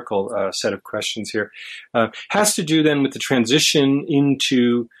historical set of questions here has to do then with the transition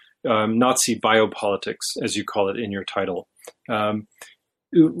into Nazi biopolitics, as you call it in your title.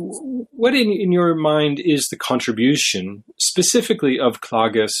 what in your mind is the contribution specifically of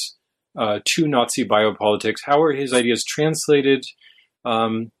Klages to Nazi biopolitics? How are his ideas translated?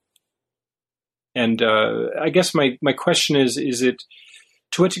 And I guess my question is it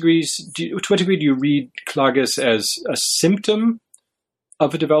to what degree do you read Klages as a symptom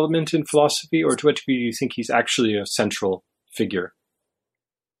of a development in philosophy, or to what degree do you think he's actually a central figure?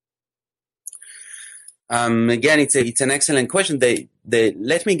 Again, it's an excellent question.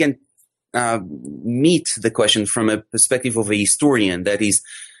 Let me again meet the question from a perspective of a historian. That is,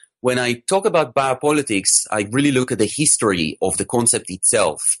 when I talk about biopolitics, I really look at the history of the concept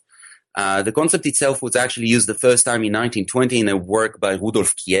itself. The concept itself was actually used the first time in 1920 in a work by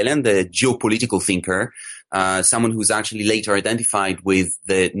Rudolf Kielen, the geopolitical thinker, someone who's actually later identified with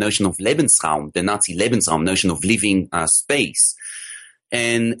the notion of Lebensraum, the Nazi Lebensraum, notion of living space.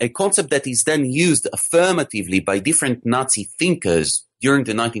 And a concept that is then used affirmatively by different Nazi thinkers during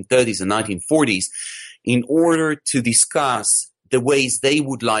the 1930s and 1940s in order to discuss the ways they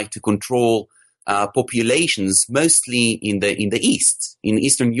would like to control populations, mostly in the East, in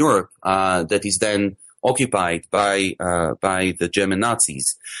Eastern Europe, that is then occupied by the German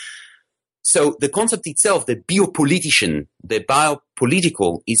Nazis. So the concept itself, the biopolitician, the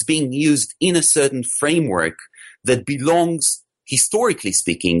biopolitical, is being used in a certain framework that belongs, historically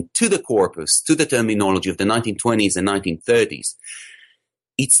speaking, to the corpus, to the terminology of the 1920s and 1930s.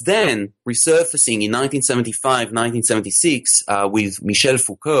 It's then resurfacing in 1975, 1976 with Michel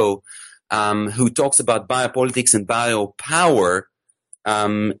Foucault, who talks about biopolitics and biopower,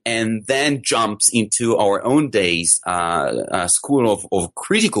 and then jumps into our own days school of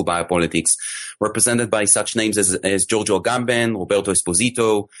critical biopolitics, represented by such names as Giorgio Agamben, Roberto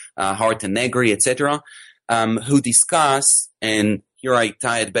Esposito, Hart and Negri, etc., who discuss, and here I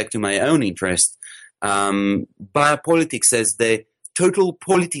tie it back to my own interest, biopolitics as the total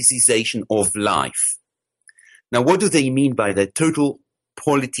politicization of life. Now, what do they mean by the total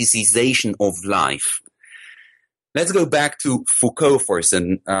politicization of life? Let's go back to Foucault for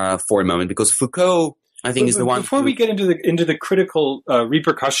a moment, because Foucault, I think, is the one. Before we get into the critical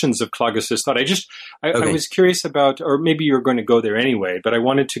repercussions of Klages' thought, I was curious about, or maybe you're going to go there anyway, but I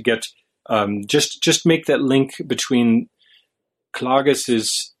wanted to get just make that link between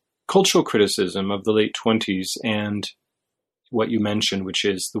Klages' cultural criticism of the late 20s and what you mentioned, which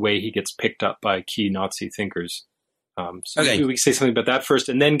is the way he gets picked up by key Nazi thinkers. So maybe we can say something about that first,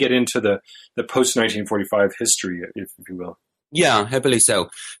 and then get into the post-1945 history, if you will. Yeah, happily so.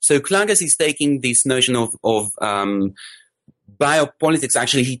 So Klages is taking this notion of biopolitics.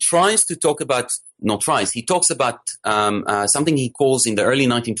 Actually, he tries to talk about, he talks about something he calls in the early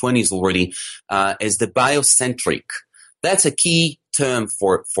 1920s already as the biocentric. That's a key term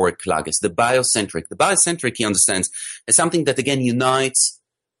for Klages, the biocentric. The biocentric, he understands, is something that, again, unites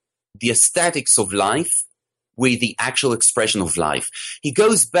the aesthetics of life with the actual expression of life. He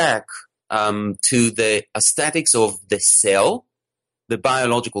goes back to the aesthetics of the cell, the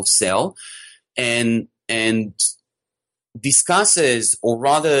biological cell, and discusses, or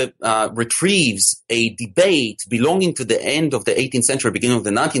rather retrieves, a debate belonging to the end of the 18th century, beginning of the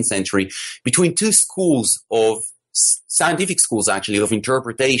 19th century, between two schools of scientific schools, actually, of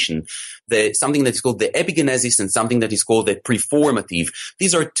interpretation, something that is called the epigenesis and something that is called the preformative.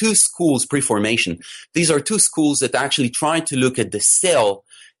 These are two schools, preformation. These are two schools that actually try to look at the cell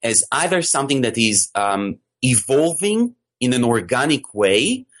as either something that is evolving in an organic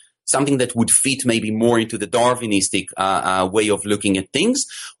way, something that would fit maybe more into the Darwinistic way of looking at things,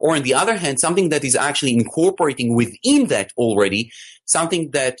 or on the other hand, something that is actually incorporating within that already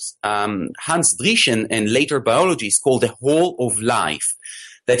something that Hans Drieschen and later biologists call the whole of life.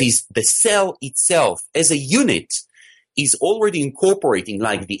 That is, the cell itself as a unit is already incorporating,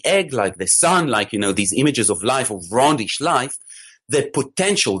 like the egg, like the sun, like, these images of life, of roundish life, the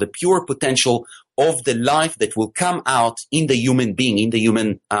potential, the pure potential of the life that will come out in the human being, in the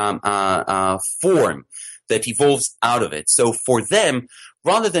human form that evolves out of it. So for them,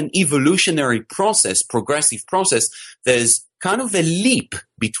 rather than evolutionary process, progressive process, there's kind of a leap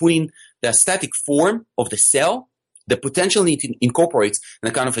between the aesthetic form of the cell, the potential it incorporates, and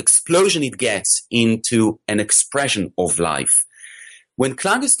the kind of explosion it gets into an expression of life. When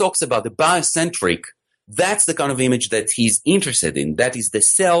Klages talks about the biocentric, that's the kind of image that he's interested in. That is the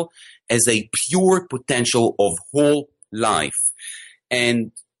cell as a pure potential of whole life.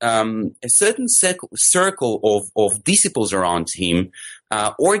 And a certain circle of disciples around him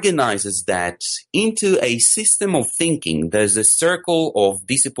organizes that into a system of thinking. There's a circle of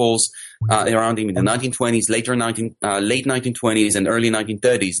disciples around him in the 1920s, late 1920s and early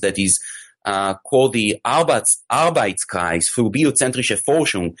 1930s that is called the Arbeitskreis für biozentrische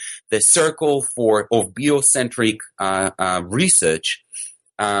Forschung, the Circle of Biocentric Research,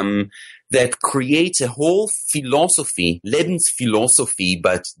 that creates a whole philosophy, Lebensphilosophie,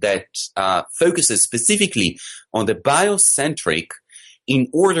 but that focuses specifically on the biocentric in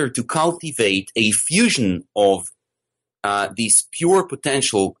order to cultivate a fusion of this pure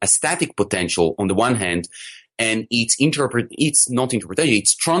potential, aesthetic potential on the one hand, and its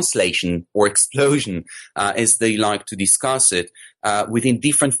translation or explosion, as they like to discuss it, within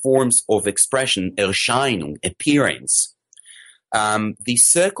different forms of expression, Erscheinung, appearance. The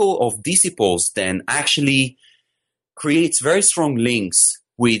circle of disciples then actually creates very strong links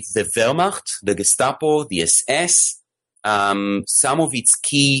with the Wehrmacht, the Gestapo, the SS. Some of its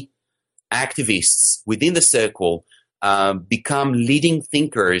key activists within the circle become leading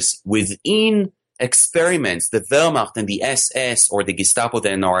thinkers within experiments the Wehrmacht and the SS or the Gestapo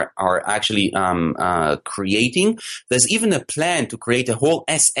then are actually creating. There's even a plan to create a whole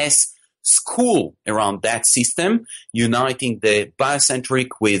SS school around that system, uniting the biocentric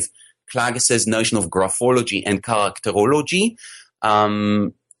with Klages's notion of graphology and characterology.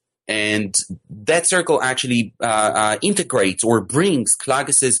 And that circle actually integrates or brings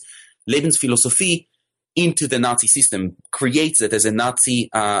Klages's Lebensphilosophie into the Nazi system, creates it as a Nazi,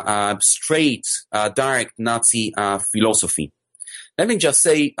 straight, direct Nazi philosophy. Let me just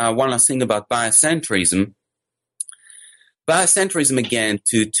say one last thing about biocentrism. Biocentrism, again,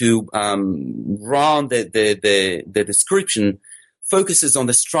 to round the description, focuses on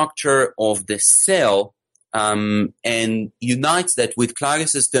the structure of the cell and unites that with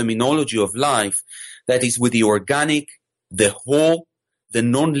Klages's terminology of life, that is with the organic, the whole, the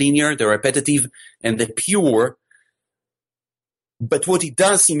non-linear, the repetitive, and the pure. But what it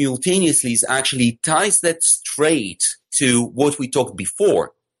does simultaneously is actually ties that straight to what we talked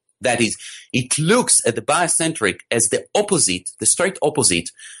before. That is, it looks at the biocentric as the opposite, the straight opposite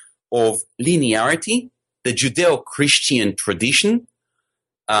of linearity, the Judeo-Christian tradition,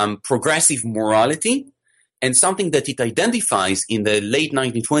 progressive morality, and something that it identifies in the late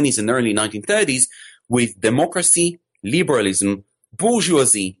 1920s and early 1930s with democracy, liberalism,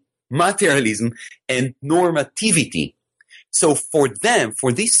 bourgeoisie, materialism, and normativity. So for them,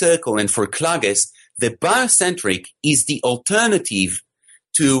 for this circle and for Klages, the biocentric is the alternative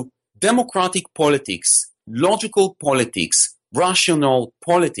to democratic politics, logical politics, rational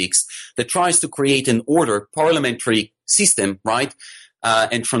politics that tries to create an order, parliamentary system, right,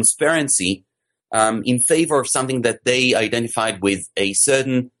 and transparency in favor of something that they identified with a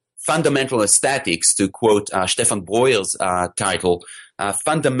certain fundamental aesthetics, to quote Stefan Breuer's title,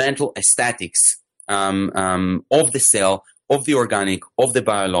 fundamental aesthetics of the cell, of the organic, of the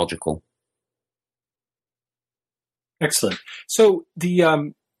biological. Excellent. So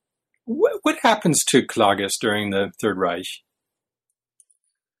the what happens to Klages during the Third Reich?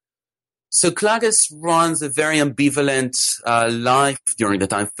 So Klages runs a very ambivalent life during the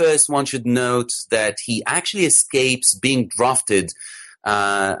time. First, one should note that he actually escapes being drafted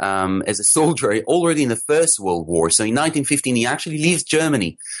as a soldier already in the First World War. So in 1915, he actually leaves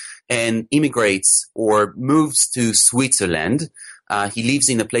Germany and immigrates or moves to Switzerland. He lives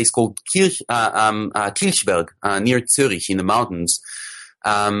in a place called Kilchberg, near Zurich in the mountains,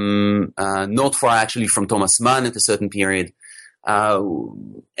 not far actually from Thomas Mann at a certain period,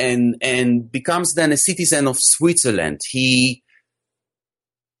 and becomes then a citizen of Switzerland. He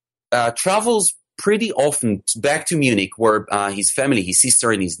travels pretty often back to Munich, where his family, his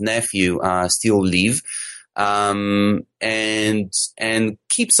sister and his nephew still live, and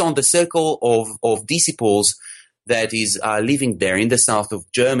keeps on the circle of disciples that is living there in the south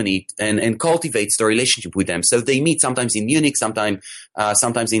of Germany, and cultivates the relationship with them. So they meet sometimes in Munich, sometimes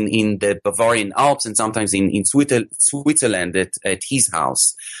in the Bavarian Alps, and sometimes in Switzerland at his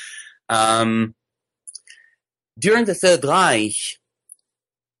house. During the Third Reich,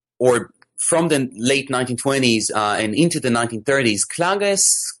 or from the late 1920s and into the 1930s, Klages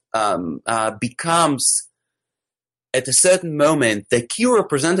becomes, at a certain moment, the key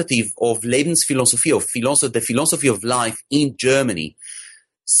representative of Lebensphilosophie, of the philosophy of life in Germany.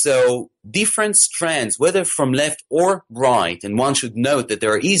 So different strands, whether from left or right, and one should note that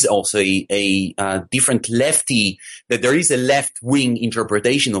there is also a different lefty, that there is a left-wing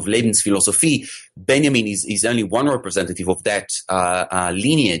interpretation of Lebensphilosophie. Benjamin is only one representative of that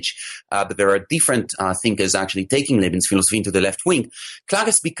lineage, but there are different thinkers actually taking Lebensphilosophie into the left wing.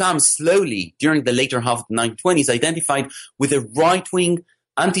 Klages becomes slowly, during the later half of the 1920s, identified with a right-wing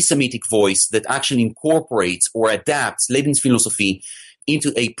anti-Semitic voice that actually incorporates or adapts Lebensphilosophie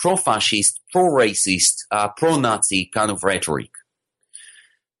into a pro-fascist, pro-racist, pro-Nazi kind of rhetoric.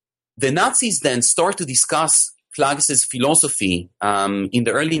 the Nazis then start to discuss Klages's philosophy in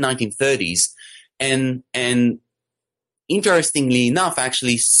the early 1930s, and interestingly enough,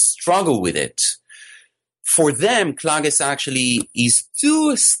 actually struggle with it. For them, Klages actually is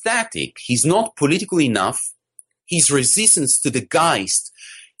too static. He's not political enough. His resistance to the Geist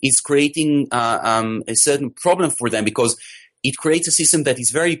is creating a certain problem for them, because it creates a system that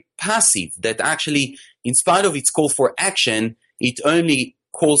is very passive, that actually, in spite of its call for action, it only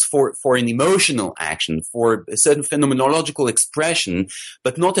calls for an emotional action, for a certain phenomenological expression,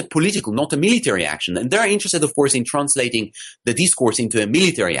 but not a political, not a military action. And they're interested, of course, in translating the discourse into a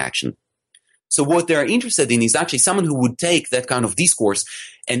military action. So what they're interested in is actually someone who would take that kind of discourse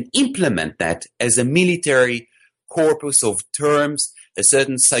and implement that as a military corpus of terms, a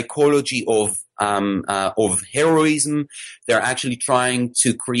certain psychology of heroism. They're actually trying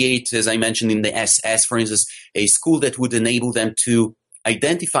to create, as I mentioned in the SS, for instance, a school that would enable them to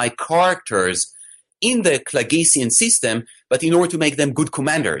identify characters in the Klagesian system, but in order to make them good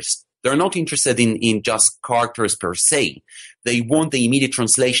commanders. They're not interested in just characters per se. They want the immediate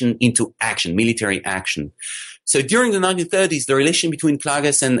translation into action, military action. So during the 1930s, the relation between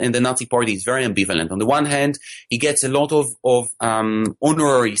Klages and the Nazi Party is very ambivalent. On the one hand, he gets a lot of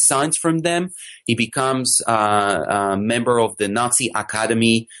honorary signs from them. He becomes a member of the Nazi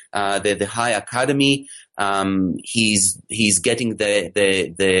Academy, the High Academy. He's getting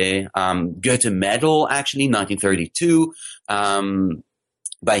the Goethe Medal, actually, 1932.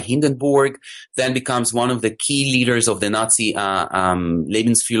 By Hindenburg, then becomes one of the key leaders of the Nazi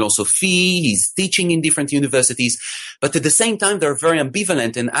Lebensphilosophie. He's teaching in different universities, but at the same time, they're very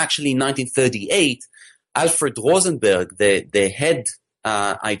ambivalent. And actually, in 1938, Alfred Rosenberg, the head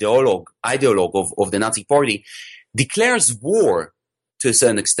ideologue of the Nazi Party, declares war to a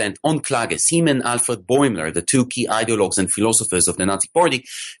certain extent on Klages, him and Alfred Bäumler, the two key ideologues and philosophers of the Nazi Party,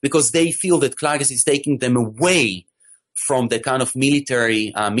 because they feel that Klages is taking them away from the kind of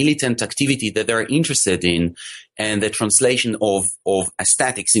military, militant activity that they're interested in, and the translation of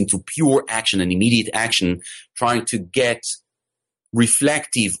aesthetics into pure action and immediate action, trying to get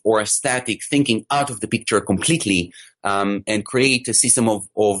reflective or aesthetic thinking out of the picture completely, and create a system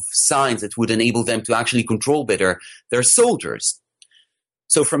of signs that would enable them to actually control better their soldiers.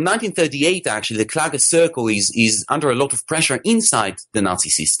 So from 1938, actually, the Klages circle is under a lot of pressure inside the Nazi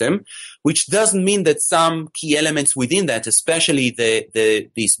system, which doesn't mean that some key elements within that, especially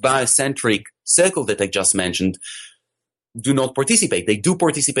this biocentric circle that I just mentioned, do not participate. They do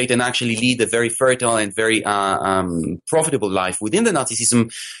participate and actually lead a very fertile and very profitable life within the Nazi system.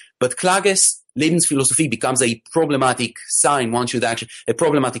 But Klages' Lebensphilosophie becomes a problematic sign. A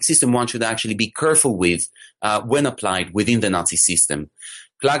problematic system one should actually be careful with when applied within the Nazi system.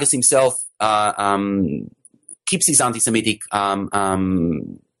 Klages himself keeps his anti-Semitic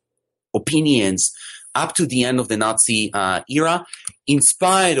opinions up to the end of the Nazi era, in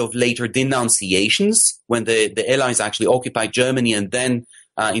spite of later denunciations when the Allies actually occupied Germany and then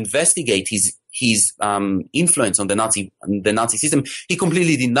investigate his influence on the Nazi system. He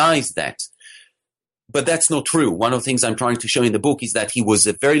completely denies that. But that's not true. One of the things I'm trying to show in the book is that he was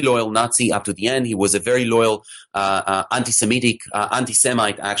a very loyal Nazi up to the end. He was a very loyal anti-Semite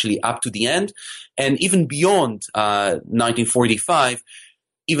actually up to the end. And even beyond 1945,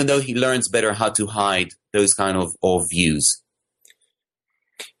 even though he learns better how to hide those kind of views.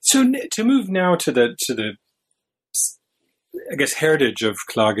 So to move now to the I guess, heritage of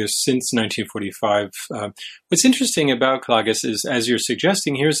Klages since 1945. What's interesting about Klages is, as you're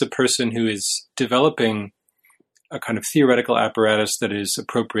suggesting, here's a person who is developing a kind of theoretical apparatus that is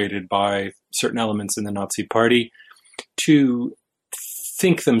appropriated by certain elements in the Nazi Party to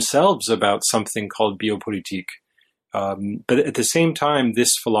think themselves about something called biopolitik. But at the same time,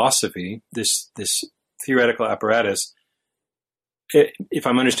 this philosophy, this theoretical apparatus, if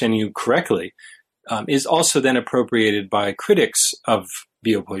I'm understanding you correctly, is also then appropriated by critics of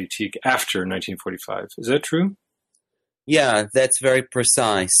biopolitik after 1945. Is that true? Yeah, that's very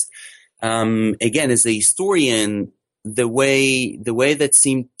precise. Again, as a historian, the way that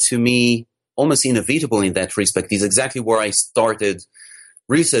seemed to me almost inevitable in that respect is exactly where I started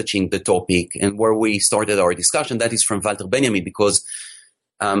researching the topic and where we started our discussion. That is from Walter Benjamin, because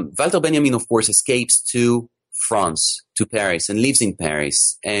Walter Benjamin, of course, escapes to France, to Paris, and lives in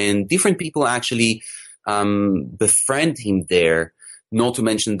Paris. And different people actually befriend him there, not to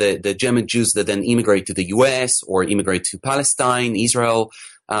mention the German Jews that then immigrate to the US or immigrate to Palestine, Israel,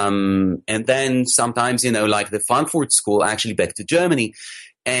 and then sometimes, like the Frankfurt School, actually back to Germany.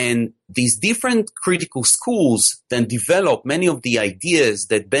 And these different critical schools then develop many of the ideas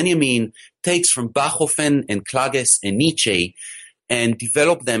that Benjamin takes from Bachhofen and Klages and Nietzsche, and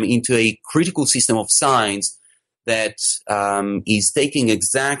develop them into a critical system of science that is taking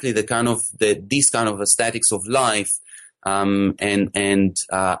exactly this kind of aesthetics of life and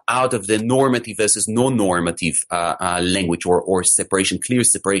out of the normative versus non-normative language or separation, clear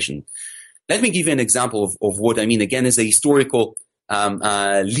separation. Let me give you an example of what I mean, again, as a historical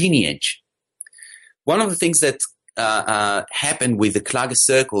lineage. One of the things that happened with the Klages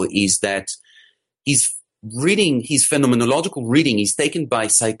circle is that his phenomenological reading is taken by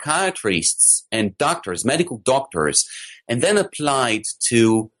psychiatrists and doctors, medical doctors, and then applied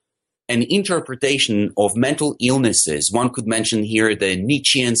to an interpretation of mental illnesses. One could mention here the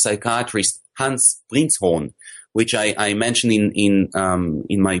Nietzschean psychiatrist Hans Prinzhorn, which I mention in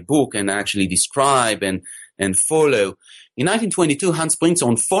my book and actually describe and follow. In 1922, Hans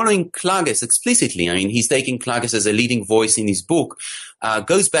Prinzhorn, following Klages explicitly, I mean, he's taking Klages as a leading voice in his book,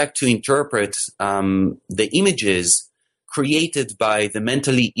 goes back to interpret the images created by the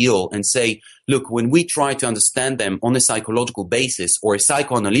mentally ill and say, look, when we try to understand them on a psychological basis or a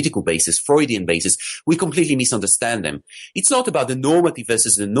psychoanalytical basis, Freudian basis, we completely misunderstand them. It's not about the normative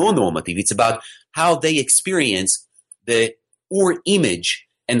versus the non-normative. It's about how they experience the Ur image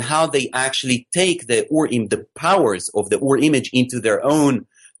and how they actually take the powers of the Ur image into their own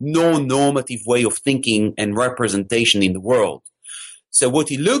non-normative way of thinking and representation in the world. So what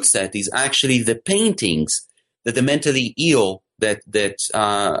he looks at is actually the paintings that the mentally ill, that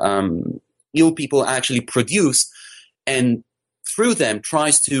ill people actually produce, and through them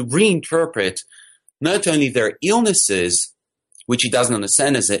tries to reinterpret not only their illnesses, which he doesn't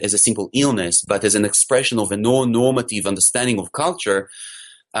understand as a simple illness, but as an expression of a non-normative understanding of culture.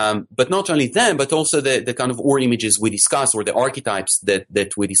 But not only them, but also the kind of Ur images we discussed, or the archetypes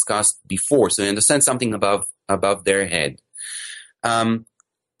that we discussed before. So you understand something above their head. That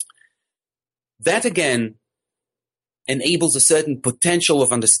again enables a certain potential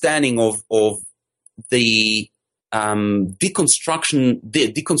of understanding of the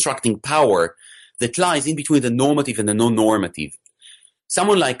deconstructing power that lies in between the normative and the non-normative.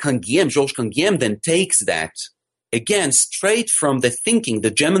 Someone like Georges Canguilhem then takes that, again, straight from the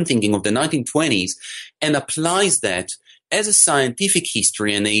German thinking of the 1920s, and applies that as a scientific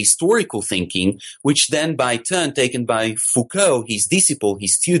history and a historical thinking, which then by turn taken by Foucault, his disciple,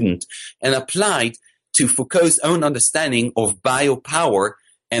 his student, and applied to Foucault's own understanding of biopower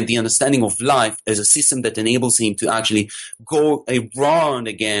and the understanding of life as a system that enables him to actually go around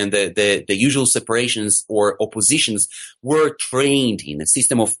again the usual separations or oppositions we're trained in, a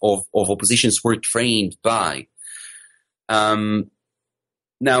system of oppositions we're trained by.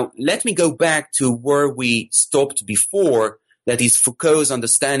 Now, let me go back to where we stopped before, that is Foucault's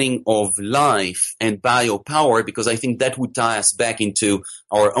understanding of life and biopower, because I think that would tie us back into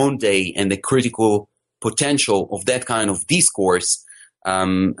our own day and the critical potential of that kind of discourse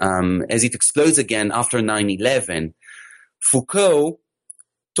as it explodes again after 9/11. Foucault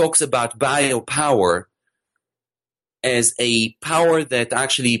talks about biopower as a power that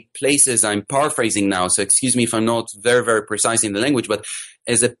actually places, I'm paraphrasing now, so excuse me if I'm not very, very precise in the language, but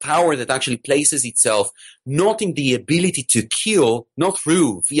as a power that actually places itself not in the ability to kill, not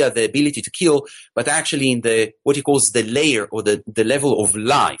via the ability to kill, but actually in what he calls the layer or the level of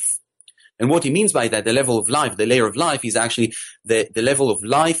life. And what he means by that, the level of life, the layer of life, is actually the level of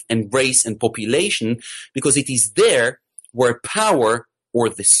life and race and population, because it is there where power, or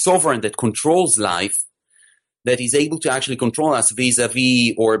the sovereign that controls life, that is able to actually control us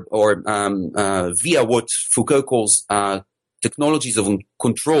vis-a-vis or via what Foucault calls technologies of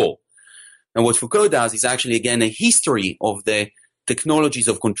control. And what Foucault does is actually, again, a history of the technologies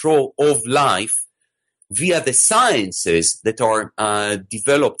of control of life via the sciences that are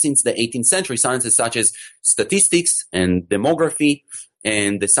developed since the 18th century, sciences such as statistics and demography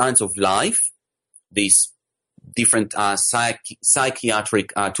and the science of life, these different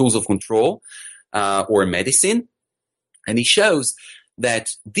psychiatric tools of control, or medicine. And he shows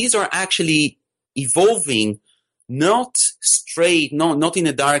that these are actually evolving not in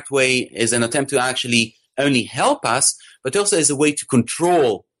a direct way as an attempt to actually only help us, but also as a way to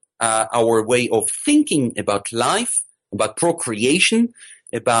control our way of thinking about life, about procreation,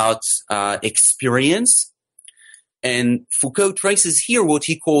 about experience. And Foucault traces here what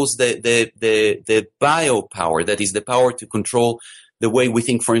he calls the biopower, that is the power to control the way we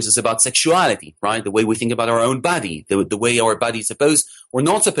think, for instance, about sexuality, right? The way we think about our own body, the way our body is supposed or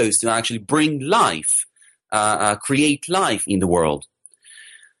not supposed to actually bring life, create life in the world.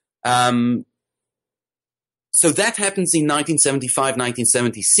 So that happens in 1975,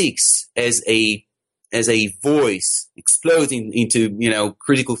 1976 as a voice exploding into,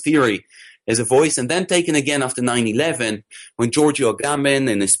 critical theory as a voice, and then taken again after 9/11, when Giorgio Agamben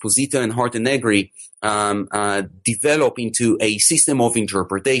and Esposito and Hart and Negri develop into a system of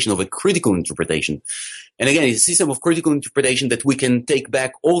interpretation, of a critical interpretation. And again, it's a system of critical interpretation that we can take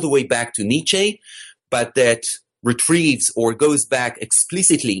back all the way back to Nietzsche, but that retrieves or goes back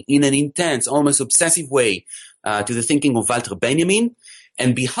explicitly in an intense, almost obsessive way to the thinking of Walter Benjamin.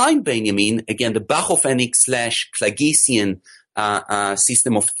 And behind Benjamin, again, the Bachofenic/Clagesian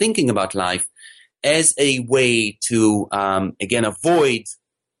system of thinking about life as a way to, again, avoid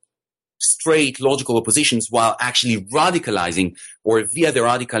straight logical oppositions while actually radicalizing, or via the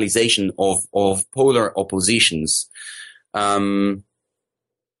radicalization of polar oppositions.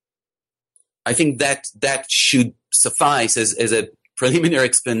 I think that should suffice as a preliminary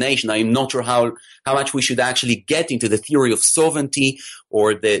explanation. I'm not sure how much we should actually get into the theory of sovereignty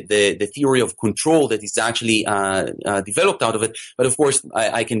or the theory of control that is actually developed out of it. But of course,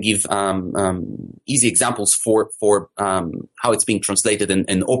 I can give easy examples for how it's being translated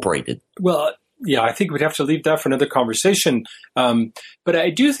and operated. Well, yeah, I think we'd have to leave that for another conversation. But I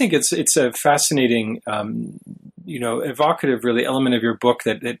do think it's a fascinating, evocative, really, element of your book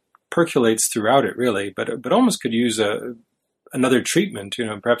that percolates throughout it, really, but almost could use another treatment,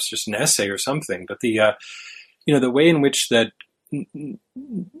 perhaps just an essay or something. But the way in which that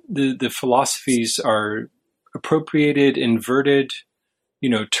the philosophies are appropriated, inverted,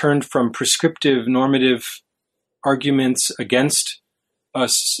 turned from prescriptive, normative arguments against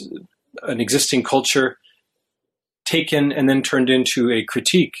an existing culture, taken and then turned into a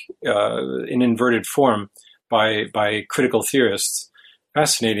critique in inverted form by critical theorists.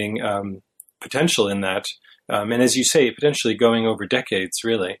 Fascinating potential in that. And as you say, potentially going over decades,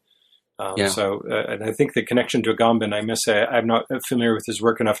 really. So, and I think the connection to Agamben, I must say, I'm not familiar with his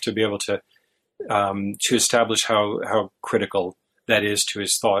work enough to be able to establish how critical that is to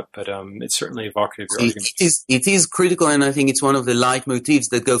his thought. But it's certainly evocative. It is critical, and I think it's one of the leitmotifs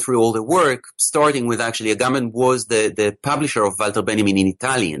that go through all the work, starting with actually Agamben was the publisher of Walter Benjamin in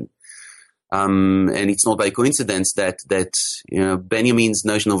Italian. And it's not by coincidence that Benjamin's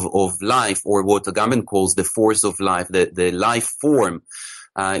notion of life, or what Agamben calls the force of life, the life form,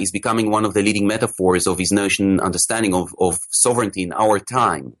 is becoming one of the leading metaphors of his understanding of sovereignty in our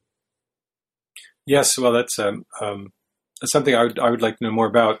time. Yes, well, that's something I would like to know more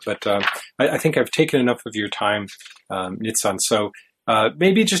about, but I think I've taken enough of your time, Nitzan. So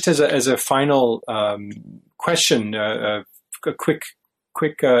maybe just as a final question, a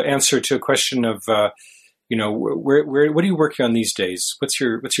quick answer to a question of, where what are you working on these days? What's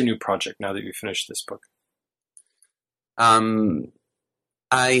your new project now that you've finished this book?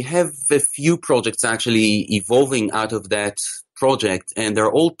 I have a few projects actually evolving out of that project, and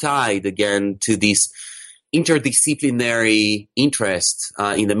they're all tied again to this interdisciplinary interest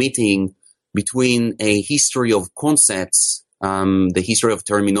in the meeting between a history of concepts, the history of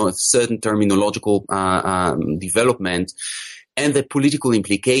certain terminological development, and the political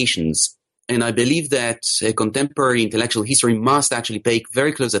implications. And I believe that a contemporary intellectual history must actually pay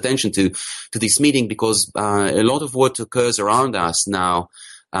very close attention to this meeting, because a lot of what occurs around us now,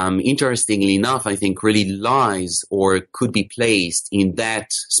 interestingly enough, I think really lies or could be placed in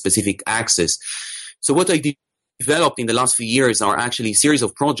that specific axis. So what I developed in the last few years are actually a series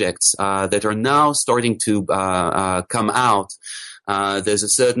of projects that are now starting to come out.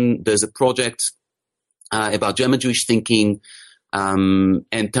 There's a project about German Jewish thinking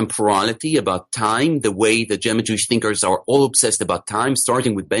and temporality, about time, the way the German Jewish thinkers are all obsessed about time,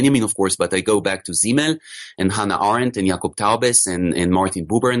 starting with Benjamin, of course, but I go back to Simmel and Hannah Arendt and Jakob Taubes and Martin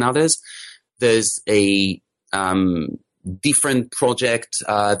Buber and others. There's a different project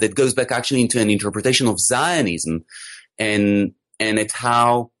that goes back actually into an interpretation of Zionism and at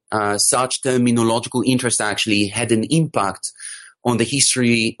how such terminological interest actually had an impact on the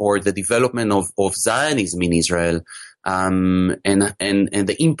history or the development of Zionism in Israel, and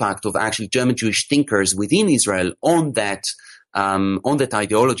the impact of actually German Jewish thinkers within Israel on that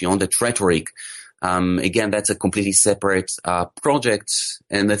ideology, on that rhetoric. Again, that's a completely separate project.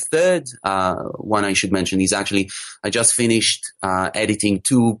 And the third one I should mention is actually I just finished editing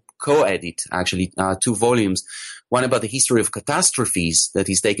two volumes. One about the history of catastrophes that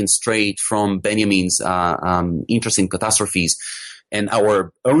is taken straight from Benjamin's interest in catastrophes and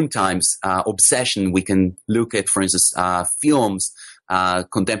our own time's obsession. We can look at, for instance, films,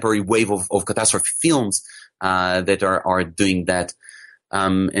 contemporary wave of catastrophe films that are doing that.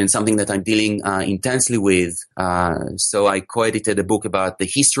 And something that I'm dealing intensely with. So I co-edited a book about the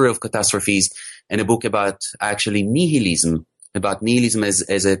history of catastrophes and a book about actually nihilism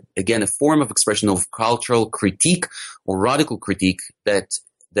as a form of expression of cultural critique or radical critique that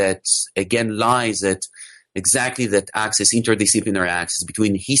that again lies at exactly that axis, interdisciplinary axis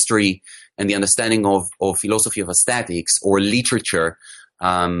between history and the understanding of philosophy of aesthetics or literature,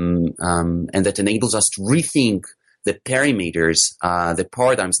 and that enables us to rethink the perimeters, the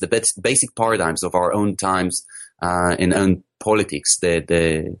paradigms, the basic paradigms of our own times and own politics,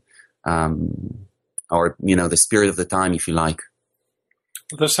 the spirit of the time, if you like.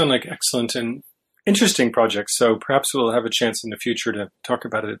 Well, those sound like excellent and interesting projects. So perhaps we'll have a chance in the future to talk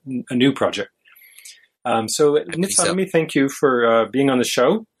about a new project. So Nitzan, let me thank you for being on the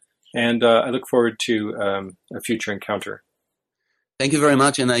show, and I look forward to a future encounter. Thank you very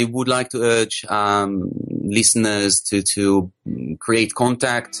much, and I would like to urge listeners to create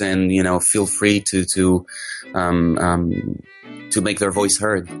contact and feel free to make their voice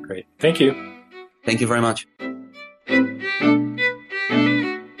heard. Great, thank you. Thank you very much.